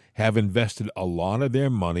have invested a lot of their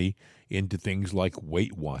money into things like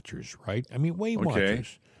Weight Watchers, right? I mean, Weight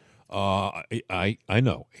Watchers. I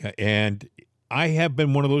know. And I have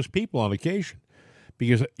been one of those people on occasion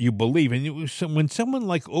because you believe. And when someone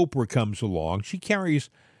like Oprah comes along, she carries,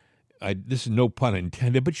 this is no pun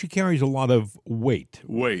intended, but she carries a lot of weight.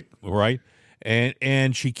 Right?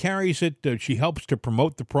 And she carries it. She helps to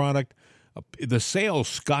promote the product. The sales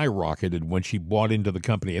skyrocketed when she bought into the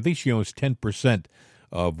company. I think she owns 10%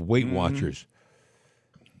 of Weight Watchers.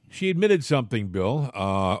 She admitted something, Bill,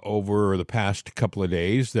 over the past couple of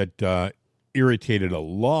days that irritated a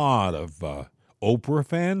lot of Oprah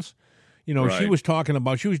fans. Right. She was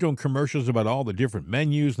doing commercials about all the different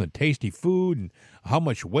menus and the tasty food and how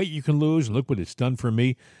much weight you can lose, and look what it's done for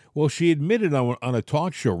me. Well, she admitted on a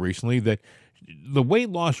talk show recently that the weight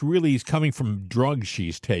loss really is coming from drugs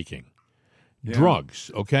she's taking. Yeah.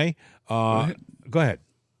 Drugs, okay? Go ahead.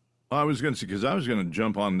 I was going to say, because I was going to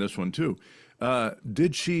jump on this one too.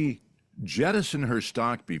 Did she jettison her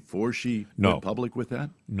stock before she went public with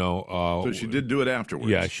that? No. So she did do it afterwards.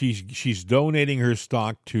 Yeah, she's donating her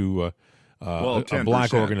stock to a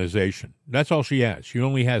black organization. That's all she has. She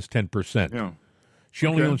only has 10%. Yeah. She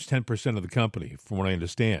only owns 10% of the company, from what I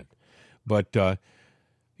understand. But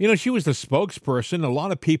she was the spokesperson. A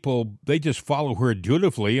lot of people, they just follow her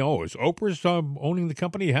dutifully. Oh, is Oprah's owning the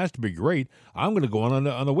company? It has to be great. I'm going to go on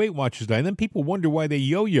the Weight Watchers diet. And then people wonder why they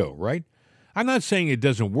yo-yo, right? I'm not saying it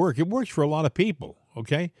doesn't work. It works for a lot of people,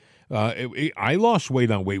 okay? I lost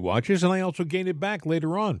weight on Weight Watchers, and I also gained it back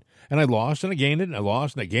later on. And I lost, and I gained it, and I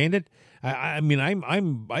lost, and I gained it.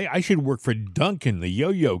 I should work for Dunkin', the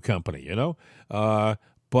yo-yo company, But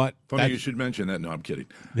funny you should mention that. No, I'm kidding.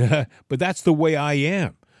 But that's the way I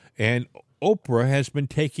am. And Oprah has been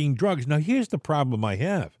taking drugs. Now, here's the problem I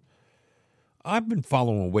have. I've been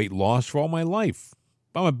following weight loss for all my life.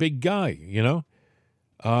 I'm a big guy,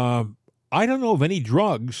 I don't know of any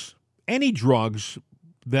drugs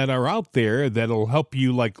that are out there that'll help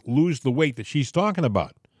you like lose the weight that she's talking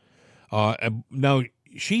about. Now,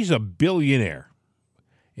 she's a billionaire,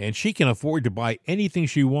 and she can afford to buy anything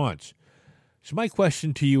she wants. So my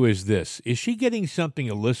question to you is this: is she getting something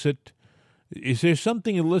illicit? Is there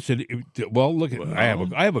something illicit? Well, look, I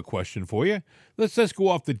have a question for you. Let's go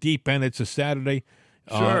off the deep end. It's a Saturday.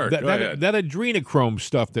 Sure, go ahead. That adrenochrome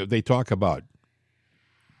stuff that they talk about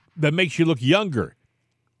that makes you look younger.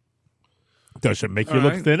 Does it make you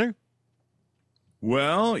look thinner?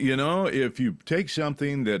 Well, if you take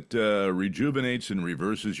something that rejuvenates and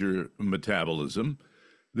reverses your metabolism,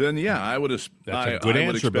 then yeah, I would. That's a good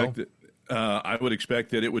answer, Bill. I would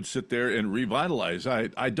expect that it would sit there and revitalize.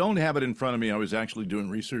 I don't have it in front of me. I was actually doing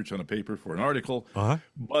research on a paper for an article,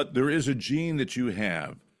 but there is a gene that you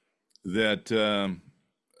have that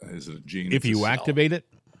is it a gene? If you activate it?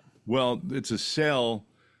 Well, it's a cell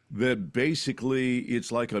that basically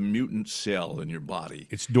it's like a mutant cell in your body.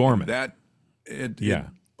 It's dormant.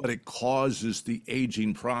 But it causes the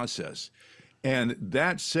aging process. And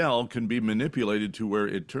that cell can be manipulated to where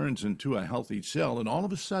it turns into a healthy cell, and all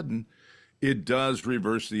of a sudden, it does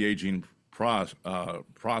reverse the aging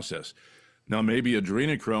process. Now, maybe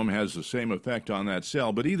adrenochrome has the same effect on that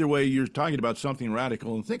cell, but either way, you're talking about something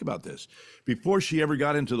radical. And think about this: before she ever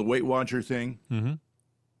got into the Weight Watcher thing,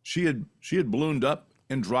 she had ballooned up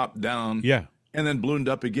and dropped down, and then ballooned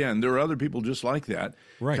up again. There are other people just like that,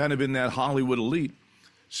 kind of in that Hollywood elite.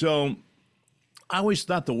 So I always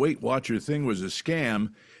thought the Weight Watcher thing was a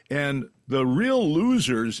scam, and the real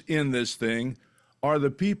losers in this thing are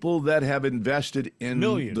the people that have invested in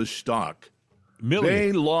the stock.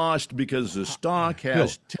 They lost because the stock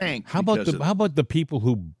has tanked. How about the people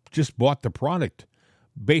who just bought the product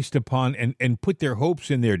based upon and put their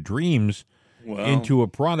hopes and their dreams into a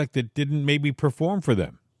product that didn't maybe perform for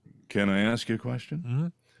them? Can I ask you a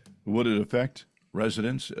question? Would it affect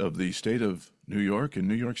residents of the state of New York and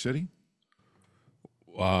New York City?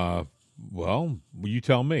 Well, you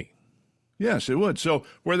tell me. Yes, it would. So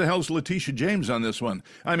where the hell's Letitia James on this one?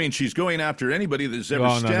 I mean, she's going after anybody that's ever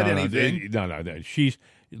said anything. No. She's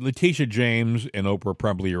Letitia James and Oprah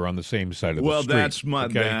probably are on the same side of the street. Well, that's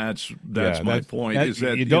my point. Is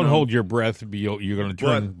that you don't hold your breath, you're going to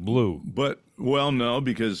turn blue. No,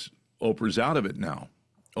 because Oprah's out of it now.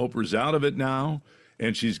 Oprah's out of it now,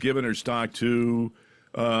 and she's given her stock to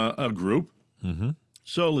a group.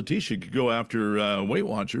 So Letitia could go after Weight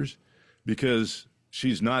Watchers because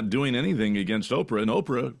she's not doing anything against Oprah, and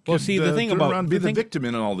Oprah could be the victim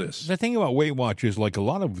in all this. The thing about Weight Watchers, like a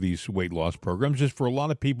lot of these weight loss programs, is for a lot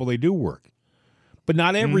of people they do work, but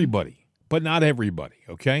not everybody.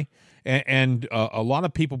 Okay, and a lot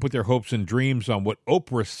of people put their hopes and dreams on what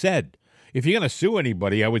Oprah said. If you're going to sue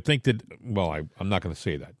anybody, I would think that. Well, I'm not going to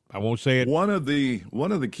say that. I won't say it. One of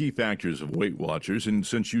the key factors of Weight Watchers, and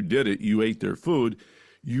since you did it, you ate their food.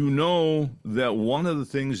 You know that one of the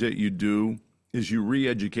things that you do is you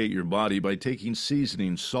re-educate your body by taking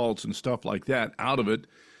seasonings, salts, and stuff like that out of it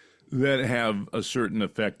that have a certain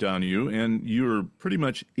effect on you, and you're pretty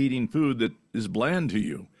much eating food that is bland to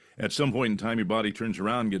you. At some point in time, your body turns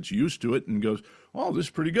around, gets used to it, and goes, oh, this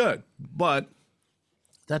is pretty good. But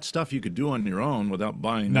that's stuff you could do on your own without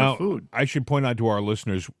buying their food. I should point out to our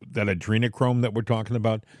listeners that adrenochrome that we're talking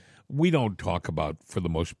about, we don't talk about, for the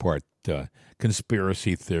most part,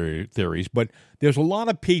 conspiracy theories, but there's a lot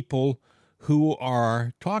of people who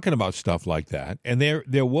are talking about stuff like that, and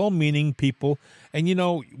they're well-meaning people. And,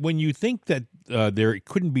 when you think that there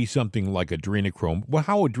couldn't be something like adrenochrome, well,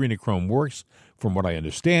 how adrenochrome works, from what I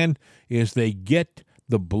understand, is they get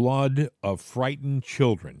the blood of frightened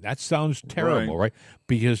children. That sounds terrible, right?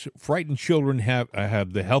 Because frightened children have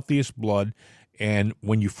the healthiest blood, and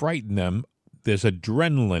when you frighten them, there's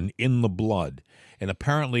adrenaline in the blood. And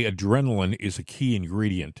apparently adrenaline is a key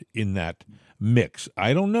ingredient in that mix.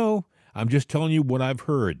 I don't know. I'm just telling you what I've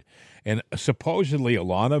heard. And supposedly a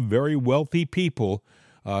lot of very wealthy people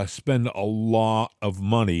spend a lot of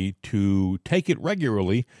money to take it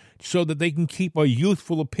regularly so that they can keep a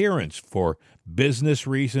youthful appearance for business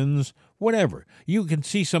reasons, whatever. You can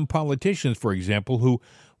see some politicians, for example, who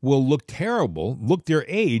will look terrible, look their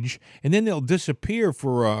age, and then they'll disappear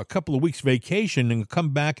for a couple of weeks vacation and come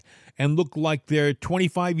back and look like they're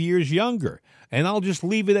 25 years younger. And I'll just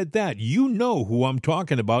leave it at that. You know who I'm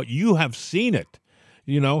talking about. You have seen it,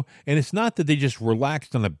 and it's not that they just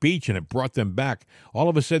relaxed on a beach and it brought them back. All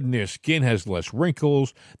of a sudden their skin has less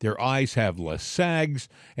wrinkles, their eyes have less sags,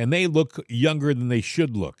 and they look younger than they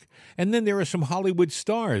should look. And then there are some Hollywood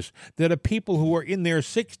stars that are people who are in their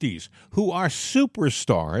 60s, who are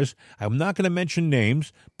superstars. I'm not going to mention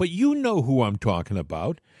names, but you know who I'm talking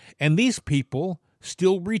about. And these people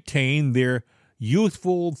still retain their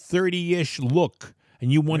youthful 30-ish look.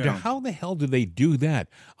 And you wonder, how the hell do they do that?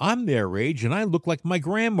 I'm their age, and I look like my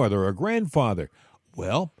grandmother or grandfather.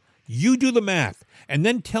 Well, you do the math, and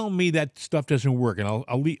then tell me that stuff doesn't work, and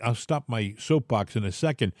I'll stop my soapbox in a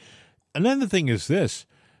second. Another thing is this.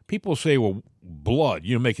 People say, well, blood,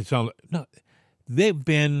 make it sound... No, they've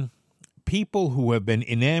been people who have been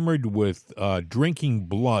enamored with drinking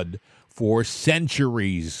blood for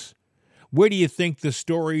centuries. Where do you think the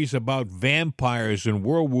stories about vampires and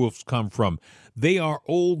werewolves come from? They are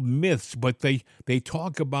old myths, but they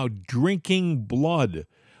talk about drinking blood.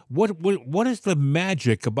 What is the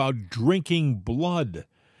magic about drinking blood?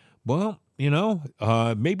 Well,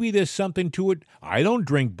 maybe there's something to it. I don't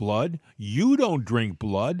drink blood. You don't drink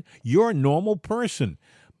blood. You're a normal person.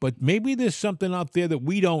 But maybe there's something out there that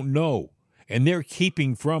we don't know, and they're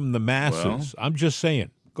keeping from the masses. Well, I'm just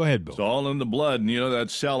saying. Go ahead, Bill. It's all in the blood. And that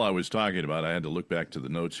cell I was talking about, I had to look back to the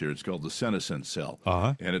notes here. It's called the senescent cell.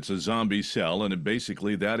 Uh-huh. And it's a zombie cell. And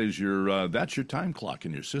basically that is that's your time clock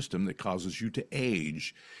in your system that causes you to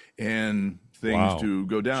age and things to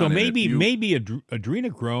go down. So maybe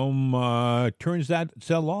adrenochrome turns that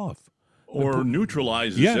cell off. Or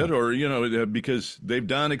neutralizes it, or, because they've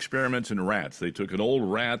done experiments in rats. They took an old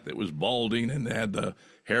rat that was balding and had the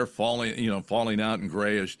hair falling out and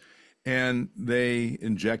grayish. And they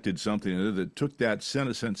injected something in it that took that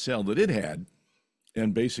senescent cell that it had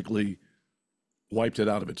and basically wiped it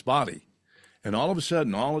out of its body. And all of a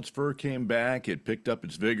sudden, all its fur came back. It picked up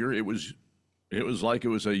its vigor. It was like it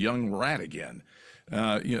was a young rat again.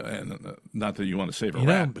 And not that you want to save a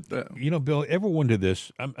rat, but Bill, ever wonder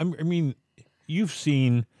this? I mean, you've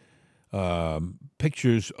seen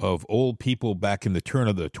pictures of old people back in the turn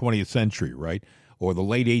of the 20th century, right, or the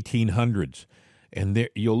late 1800s. And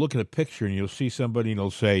you'll look at a picture and you'll see somebody and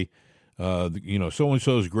they'll say,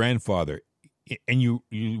 so-and-so's grandfather. And you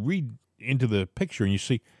read into the picture and you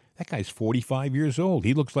see, that guy's 45 years old.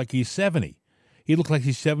 He looks like he's 70. He looks like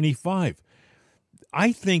he's 75.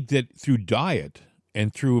 I think that through diet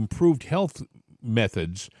and through improved health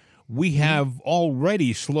methods, we have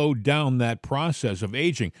already slowed down that process of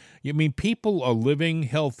aging. I mean, people are living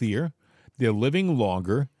healthier, they're living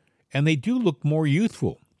longer, and they do look more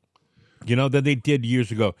youthful. Than they did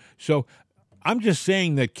years ago. So I'm just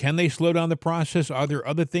saying that can they slow down the process? Are there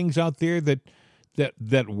other things out there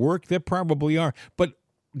that work? There probably are. But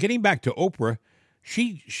getting back to Oprah,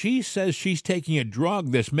 she says she's taking a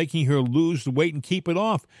drug that's making her lose the weight and keep it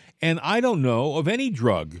off. And I don't know of any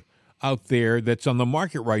drug out there that's on the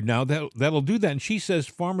market right now that'll do that. And she says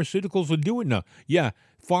pharmaceuticals will do it now. Yeah,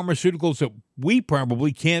 pharmaceuticals that we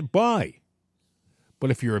probably can't buy.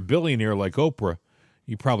 But if you're a billionaire like Oprah,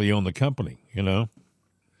 you probably own the company,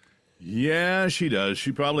 Yeah, she does.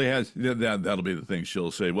 She probably has. That'll be the thing.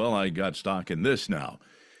 She'll say, well, I got stock in this now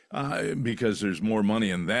because there's more money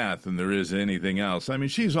in that than there is anything else. I mean,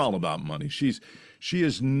 she's all about money. She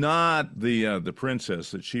is not the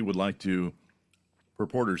princess that she would like to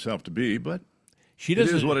purport herself to be, but it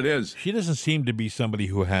is what it is. She doesn't seem to be somebody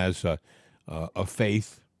who has a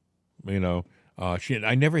faith, I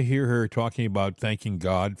never hear her talking about thanking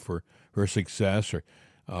God for her success, or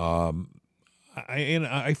I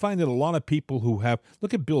find that a lot of people who have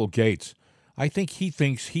look at Bill Gates. I think he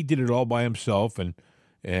thinks he did it all by himself, and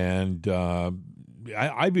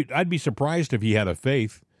I'd be surprised if he had a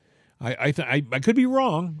faith. I could be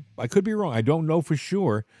wrong. I don't know for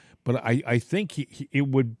sure, but I think it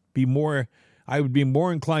would be more. I would be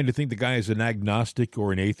more inclined to think the guy is an agnostic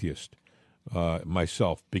or an atheist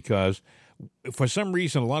myself, because for some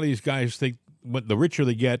reason a lot of these guys think the richer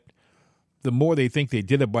they get, the more they think they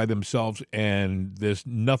did it by themselves, and there's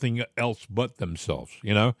nothing else but themselves.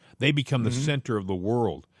 They become the center of the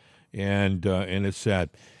world, and it's sad.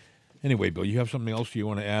 Anyway, Bill, you have something else you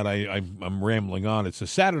want to add? I'm rambling on. It's a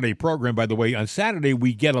Saturday program, by the way. On Saturday,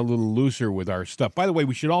 we get a little looser with our stuff. By the way,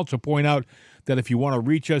 we should also point out that if you want to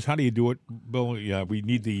reach us, how do you do it, Bill? Yeah, we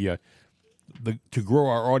need the to grow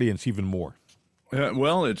our audience even more.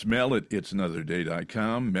 Well, it's mail at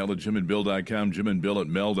itsanotherday.com, mail at jimandbill.com,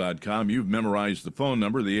 jimandbill@mail.com. You've memorized the phone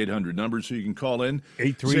number, the 800 number, so you can call in,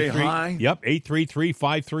 833, say hi. Yep,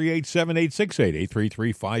 833-538-7868,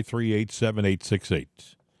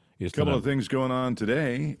 833-538-7868. A couple of things going on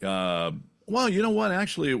today. Well, you know what?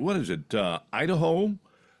 Actually, what is it? Idaho,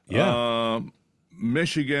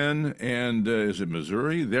 Michigan, and is it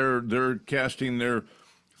Missouri? They're casting their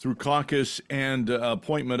through caucus and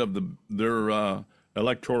appointment of their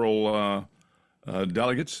electoral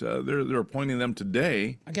delegates. They're appointing them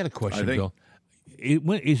today. I got a question, Bill.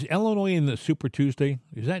 Is Illinois in the Super Tuesday?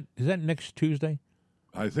 Is that next Tuesday?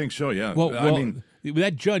 I think so, yeah. Well, I mean,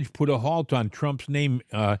 that judge put a halt on Trump's name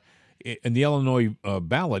in the Illinois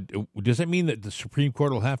ballot, does that mean that the Supreme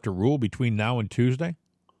Court will have to rule between now and Tuesday?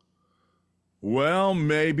 Well,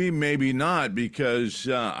 maybe not, because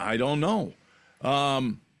I don't know.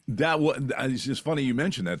 It's just funny you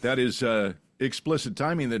mentioned that. That is explicit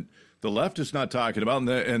timing that the left is not talking about,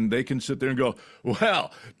 and they can sit there and go,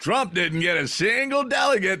 well, Trump didn't get a single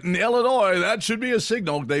delegate in Illinois. That should be a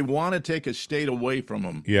signal. They want to take a state away from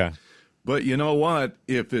him. Yeah. But you know what?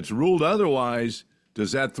 If it's ruled otherwise,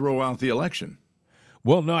 does that throw out the election?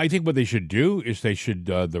 Well, no, I think what they should do is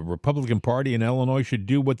the Republican Party in Illinois should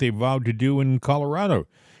do what they vowed to do in Colorado.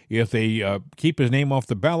 If they keep his name off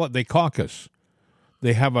the ballot, they caucus.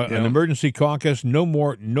 They have an emergency caucus,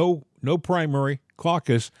 no primary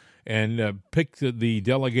caucus, and pick the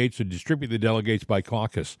delegates and distribute the delegates by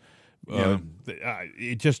caucus.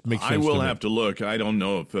 It just makes sense. I will have to look. I don't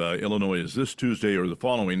know if Illinois is this Tuesday or the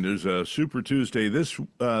following. There's a Super Tuesday this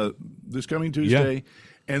coming Tuesday. Yeah.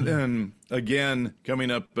 And then again, coming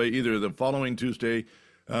up either the following Tuesday,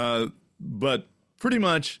 but pretty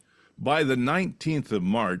much by the 19th of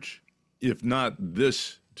March, if not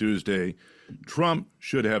this Tuesday, Trump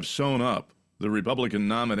should have sewn up the Republican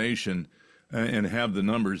nomination and have the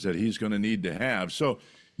numbers that he's going to need to have. So,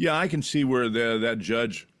 yeah, I can see where that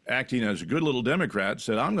judge, acting as a good little Democrat,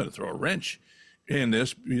 said, I'm going to throw a wrench in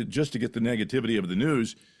this just to get the negativity of the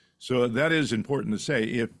news. So that is important to say.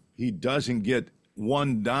 If he doesn't get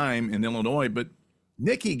one dime in Illinois, but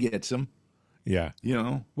Nikki gets them. Yeah.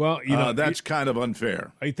 Well, that's kind of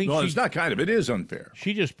unfair. I think it's not kind of. It is unfair.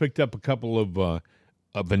 She just picked up a couple of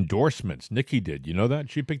endorsements. Nikki did. You know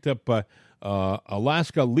that? She picked up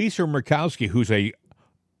Alaska Lisa Murkowski, who's a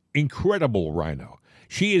incredible rhino.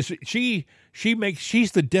 She's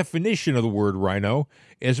the definition of the word rhino.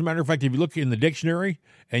 As a matter of fact, if you look in the dictionary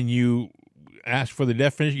and you ask for the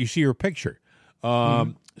definition, you see her picture.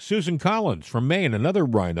 Susan Collins from Maine, another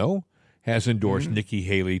rhino, has endorsed Nikki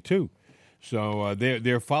Haley too. So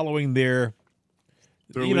they're following their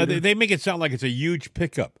they make it sound like it's a huge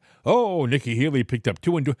pickup. Oh, Nikki Haley picked up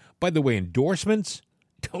two. By the way, endorsements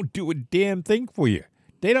don't do a damn thing for you.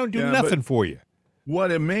 They don't do nothing for you.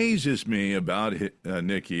 What amazes me about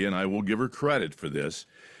Nikki, and I will give her credit for this,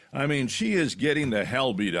 I mean, she is getting the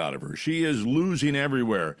hell beat out of her. She is losing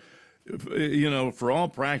everywhere. For all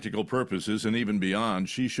practical purposes and even beyond,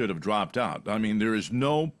 she should have dropped out. I mean, there is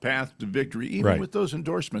no path to victory, even with those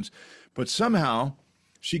endorsements. But somehow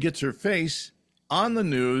she gets her face on the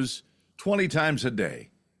news 20 times a day.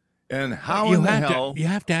 And how in the hell? You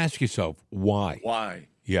have to ask yourself, why? Why?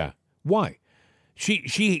 Yeah, why?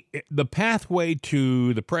 The pathway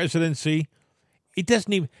to the presidency, it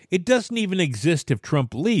doesn't even exist if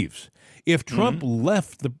Trump leaves. If Trump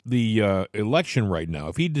left the election right now,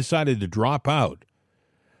 if he decided to drop out,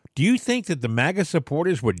 do you think that the MAGA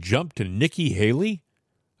supporters would jump to Nikki Haley?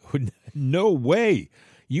 No way.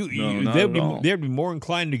 They'd be more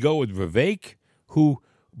inclined to go with Vivek, who,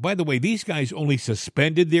 by the way, these guys only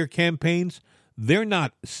suspended their campaigns. They're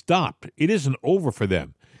not stopped. It isn't over for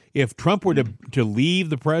them. If Trump were to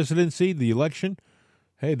leave the presidency, the election,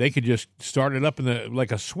 hey, they could just start it up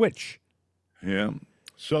like a switch. Yeah.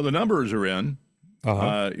 So the numbers are in.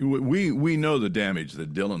 We know the damage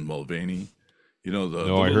that Dylan Mulvaney, the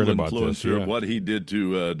I heard about influencer, this, what he did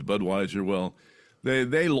to Budweiser. Well,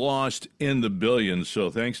 they lost in the billions. So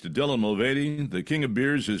thanks to Dylan Mulvaney, the king of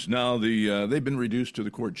beers is now they've been reduced to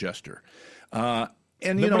the court jester.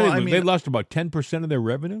 They lost about 10% of their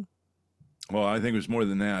revenue. Well, I think it was more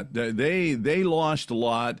than that. They lost a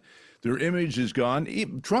lot. Their image is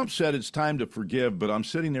gone. Trump said it's time to forgive, but I'm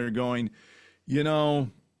sitting there going,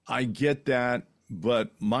 I get that,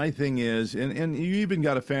 but my thing is, and you even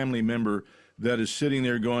got a family member that is sitting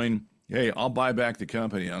there going, hey, I'll buy back the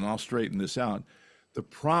company and I'll straighten this out. The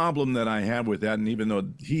problem that I have with that, and even though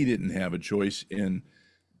he didn't have a choice in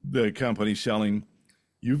the company selling,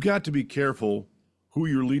 you've got to be careful who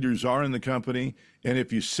your leaders are in the company, and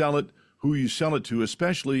if you sell it, who you sell it to,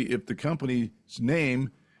 especially if the company's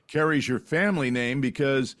name carries your family name,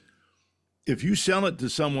 because if you sell it to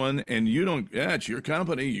someone and you don't, it's your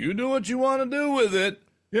company, you do what you want to do with it.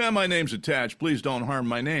 Yeah, my name's attached. Please don't harm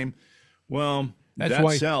my name. Well, that's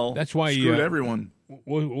why screwed everyone.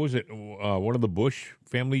 What was it? One of the Bush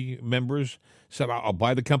family members said, I'll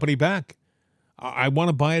buy the company back. I want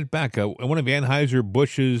to buy it back. One of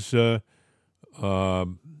Anheuser-Busch's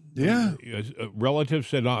relatives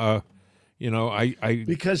said,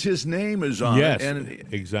 because his name is on it. And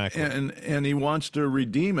exactly. And he wants to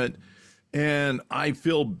redeem it. And I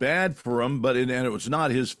feel bad for him, but it was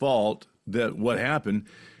not his fault that what happened.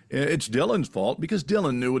 It's Dylan's fault because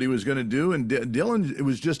Dylan knew what he was going to do, and Dylan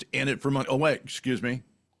was just in it for money. Oh, wait, excuse me.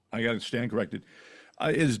 I got to stand corrected.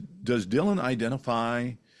 Does Dylan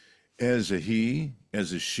identify as a he,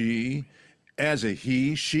 as a she, as a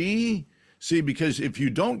he, she? See, because if you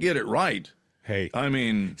don't get it right, hey, I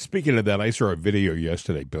mean, speaking of that, I saw a video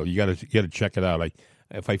yesterday, Bill. You got to check it out.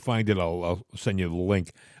 If I find it, I'll send you the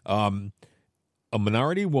link. A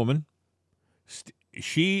minority woman.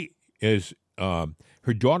 She is.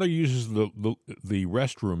 Her daughter uses the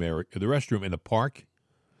restroom area, the restroom in the park.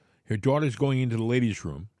 Her daughter's going into the ladies'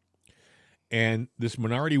 room, and this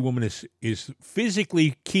minority woman is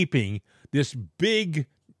physically keeping this big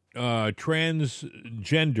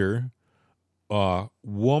transgender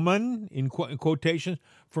woman in quotations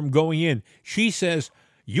from going in. She says,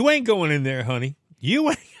 "You ain't going in there, honey. You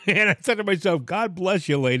ain't." And I said to myself, "God bless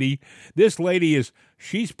you, lady. This lady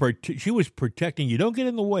she was protecting you. Don't get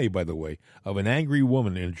in the way, by the way, of an angry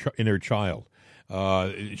woman in her child.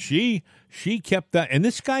 She kept that, and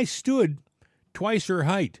this guy stood twice her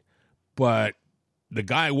height, but the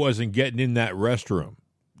guy wasn't getting in that restroom.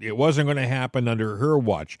 It wasn't going to happen under her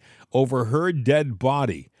watch, over her dead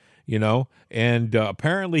body, And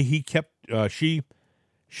apparently, she kept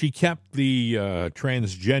the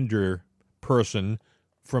transgender person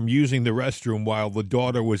from using the restroom while the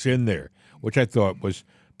daughter was in there, which I thought was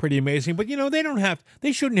pretty amazing. But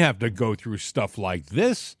they shouldn't have to go through stuff like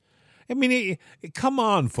this. I mean, come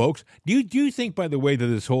on, folks. Do you think, by the way, that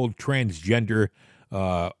this whole transgender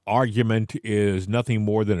argument is nothing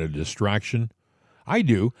more than a distraction? I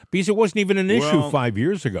do, because it wasn't even an issue 5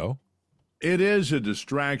 years ago. It is a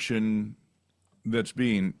distraction that's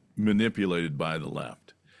being manipulated by the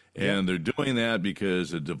left. And they're doing that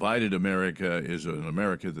because a divided America is an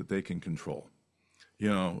America that they can control,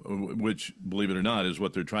 which, believe it or not, is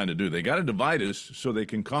what they're trying to do. They got to divide us so they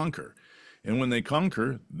can conquer. And when they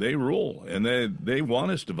conquer, they rule, and they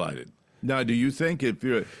want us divided. Now, do you think if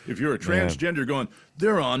you're a transgender going,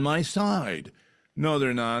 they're on my side? No,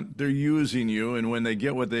 they're not. They're using you, and when they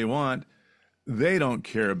get what they want, they don't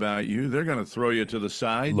care about you. They're going to throw you to the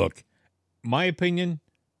side. Look, my opinion,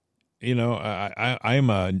 I'm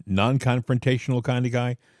a non-confrontational kind of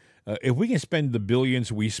guy. If we can spend the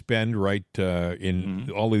billions we spend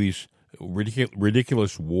in all of these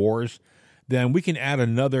ridiculous wars, then we can add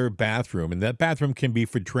another bathroom, and that bathroom can be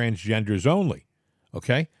for transgenders only,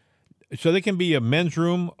 okay? So there can be a men's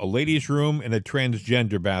room, a ladies' room, and a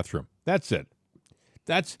transgender bathroom. That's it.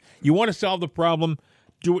 You want to solve the problem,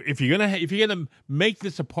 do it. If you're gonna make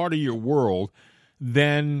this a part of your world,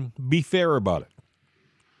 then be fair about it.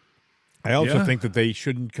 I also think that they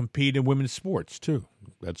shouldn't compete in women's sports too.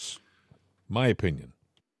 That's my opinion.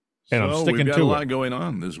 And I'm sticking to it. We've got a lot going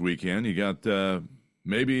on this weekend. You got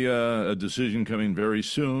maybe a decision coming very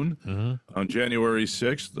soon on January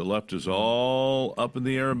 6th. The left is all up in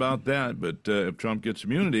the air about that. But if Trump gets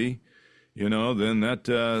immunity, then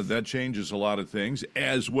that changes a lot of things.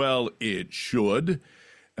 As well, it should.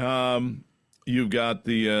 You've got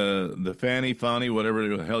the Fani,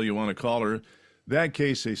 whatever the hell you want to call her. That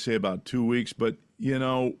case, they say about 2 weeks. But,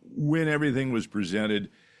 when everything was presented,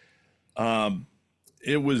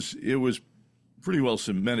 it was pretty well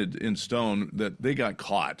cemented in stone that they got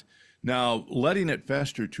caught. Now, letting it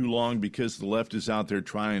fester too long because the left is out there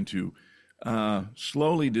trying to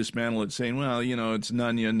slowly dismantle it, saying, well, it's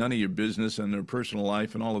none of your business and their personal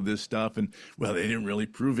life and all of this stuff. And, well, they didn't really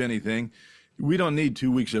prove anything. We don't need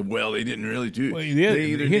 2 weeks of, well, they didn't really do it. Well,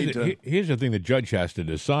 here's the thing the judge has to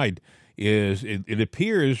decide is it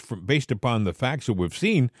appears, based upon the facts that we've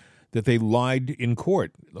seen, that they lied in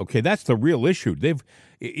court. Okay, that's the real issue.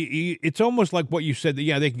 It's almost like what you said,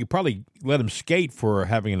 that, they can probably let them skate for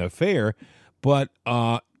having an affair, but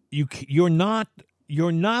you're not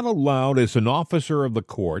allowed as an officer of the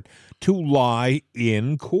court to lie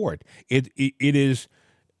in court. It is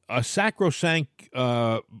a sacrosanct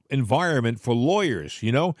environment for lawyers.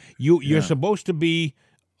 You're supposed to be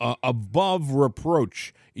above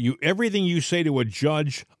reproach. Everything you say to a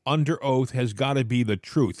judge under oath has got to be the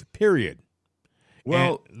truth, period.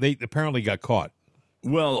 Well, and they apparently got caught.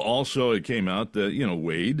 Well, also it came out that,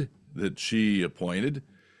 Wade, that she appointed,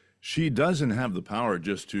 she doesn't have the power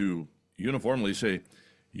just to uniformly say,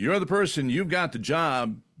 you're the person, you've got the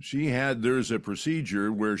job. There's a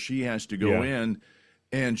procedure where she has to go in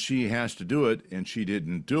and she has to do it, and she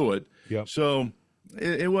didn't do it. Yep. So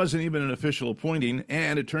it wasn't even an official appointing,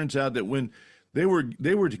 and it turns out that when they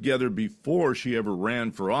were together before she ever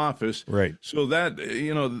ran for office. Right. So that,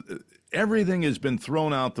 everything has been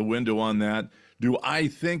thrown out the window on that. Do I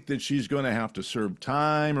think that she's going to have to serve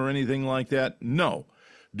time or anything like that? No.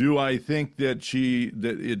 Do I think that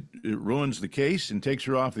it ruins the case and takes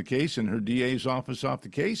her off the case and her DA's office off the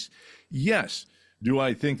case? Yes. Do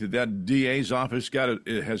I think that DA's office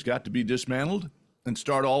has got to be dismantled? and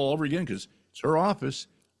start all over again because it's her office?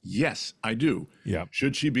 Yes, I do. Yeah.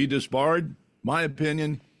 Should she be disbarred? My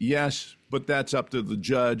opinion, yes, but that's up to the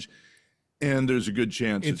judge, and there's a good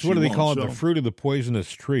chance It's that what do she they call won't, it? The fruit of the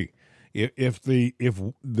poisonous tree. If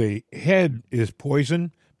the head is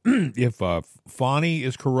poison, if Fani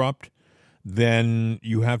is corrupt, then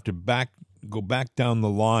you have to go back down the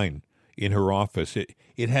line in her office.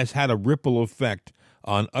 It has had a ripple effect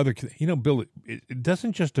on other. Bill, it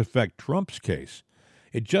doesn't just affect Trump's case.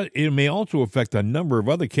 It may also affect a number of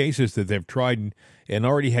other cases that they've tried and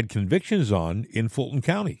already had convictions on in Fulton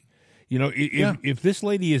County. If this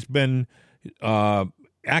lady has been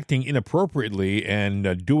acting inappropriately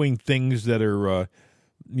and doing things that are,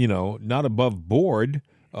 not above board,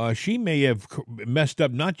 she may have messed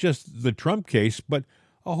up not just the Trump case, but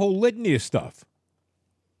a whole litany of stuff.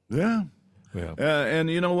 Yeah. Yeah. And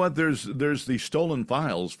you know what? There's the stolen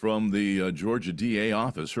files from the Georgia DA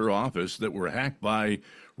office, her office, that were hacked by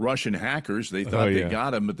Russian hackers. They thought they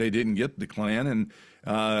got them, but they didn't get the Klan, and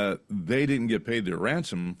they didn't get paid their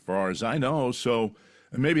ransom, as far as I know. So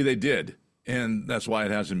maybe they did, and that's why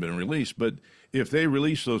it hasn't been released. But if they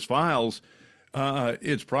release those files,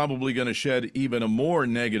 it's probably going to shed even a more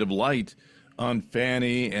negative light on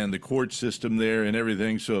Fani and the court system there and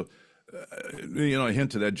everything. So, a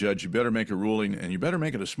hint to that judge, you better make a ruling, and you better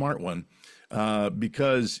make it a smart one,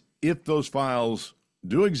 because if those files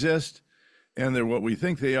do exist and they're what we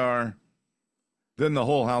think they are, then the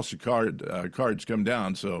whole house of cards come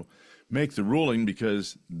down. So make the ruling,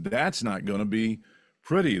 because that's not going to be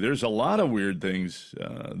pretty. There's a lot of weird things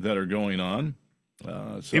that are going on.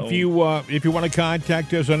 If you want to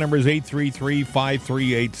contact us, our number is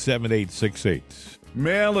 833-538-7868.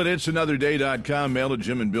 Mail at itsanotherday.com, mail at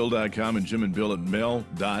jimandbill.com, and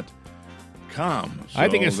jimandbill@mail.com. So I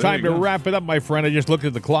think it's time to wrap it up, my friend. I just looked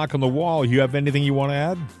at the clock on the wall. You have anything you want to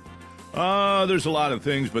add? There's a lot of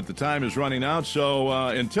things, but the time is running out. So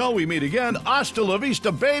until we meet again, hasta la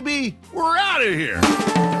vista, baby. We're out of here.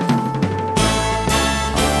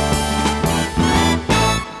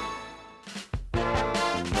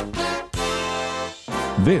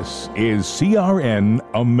 This is CRN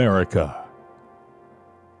America.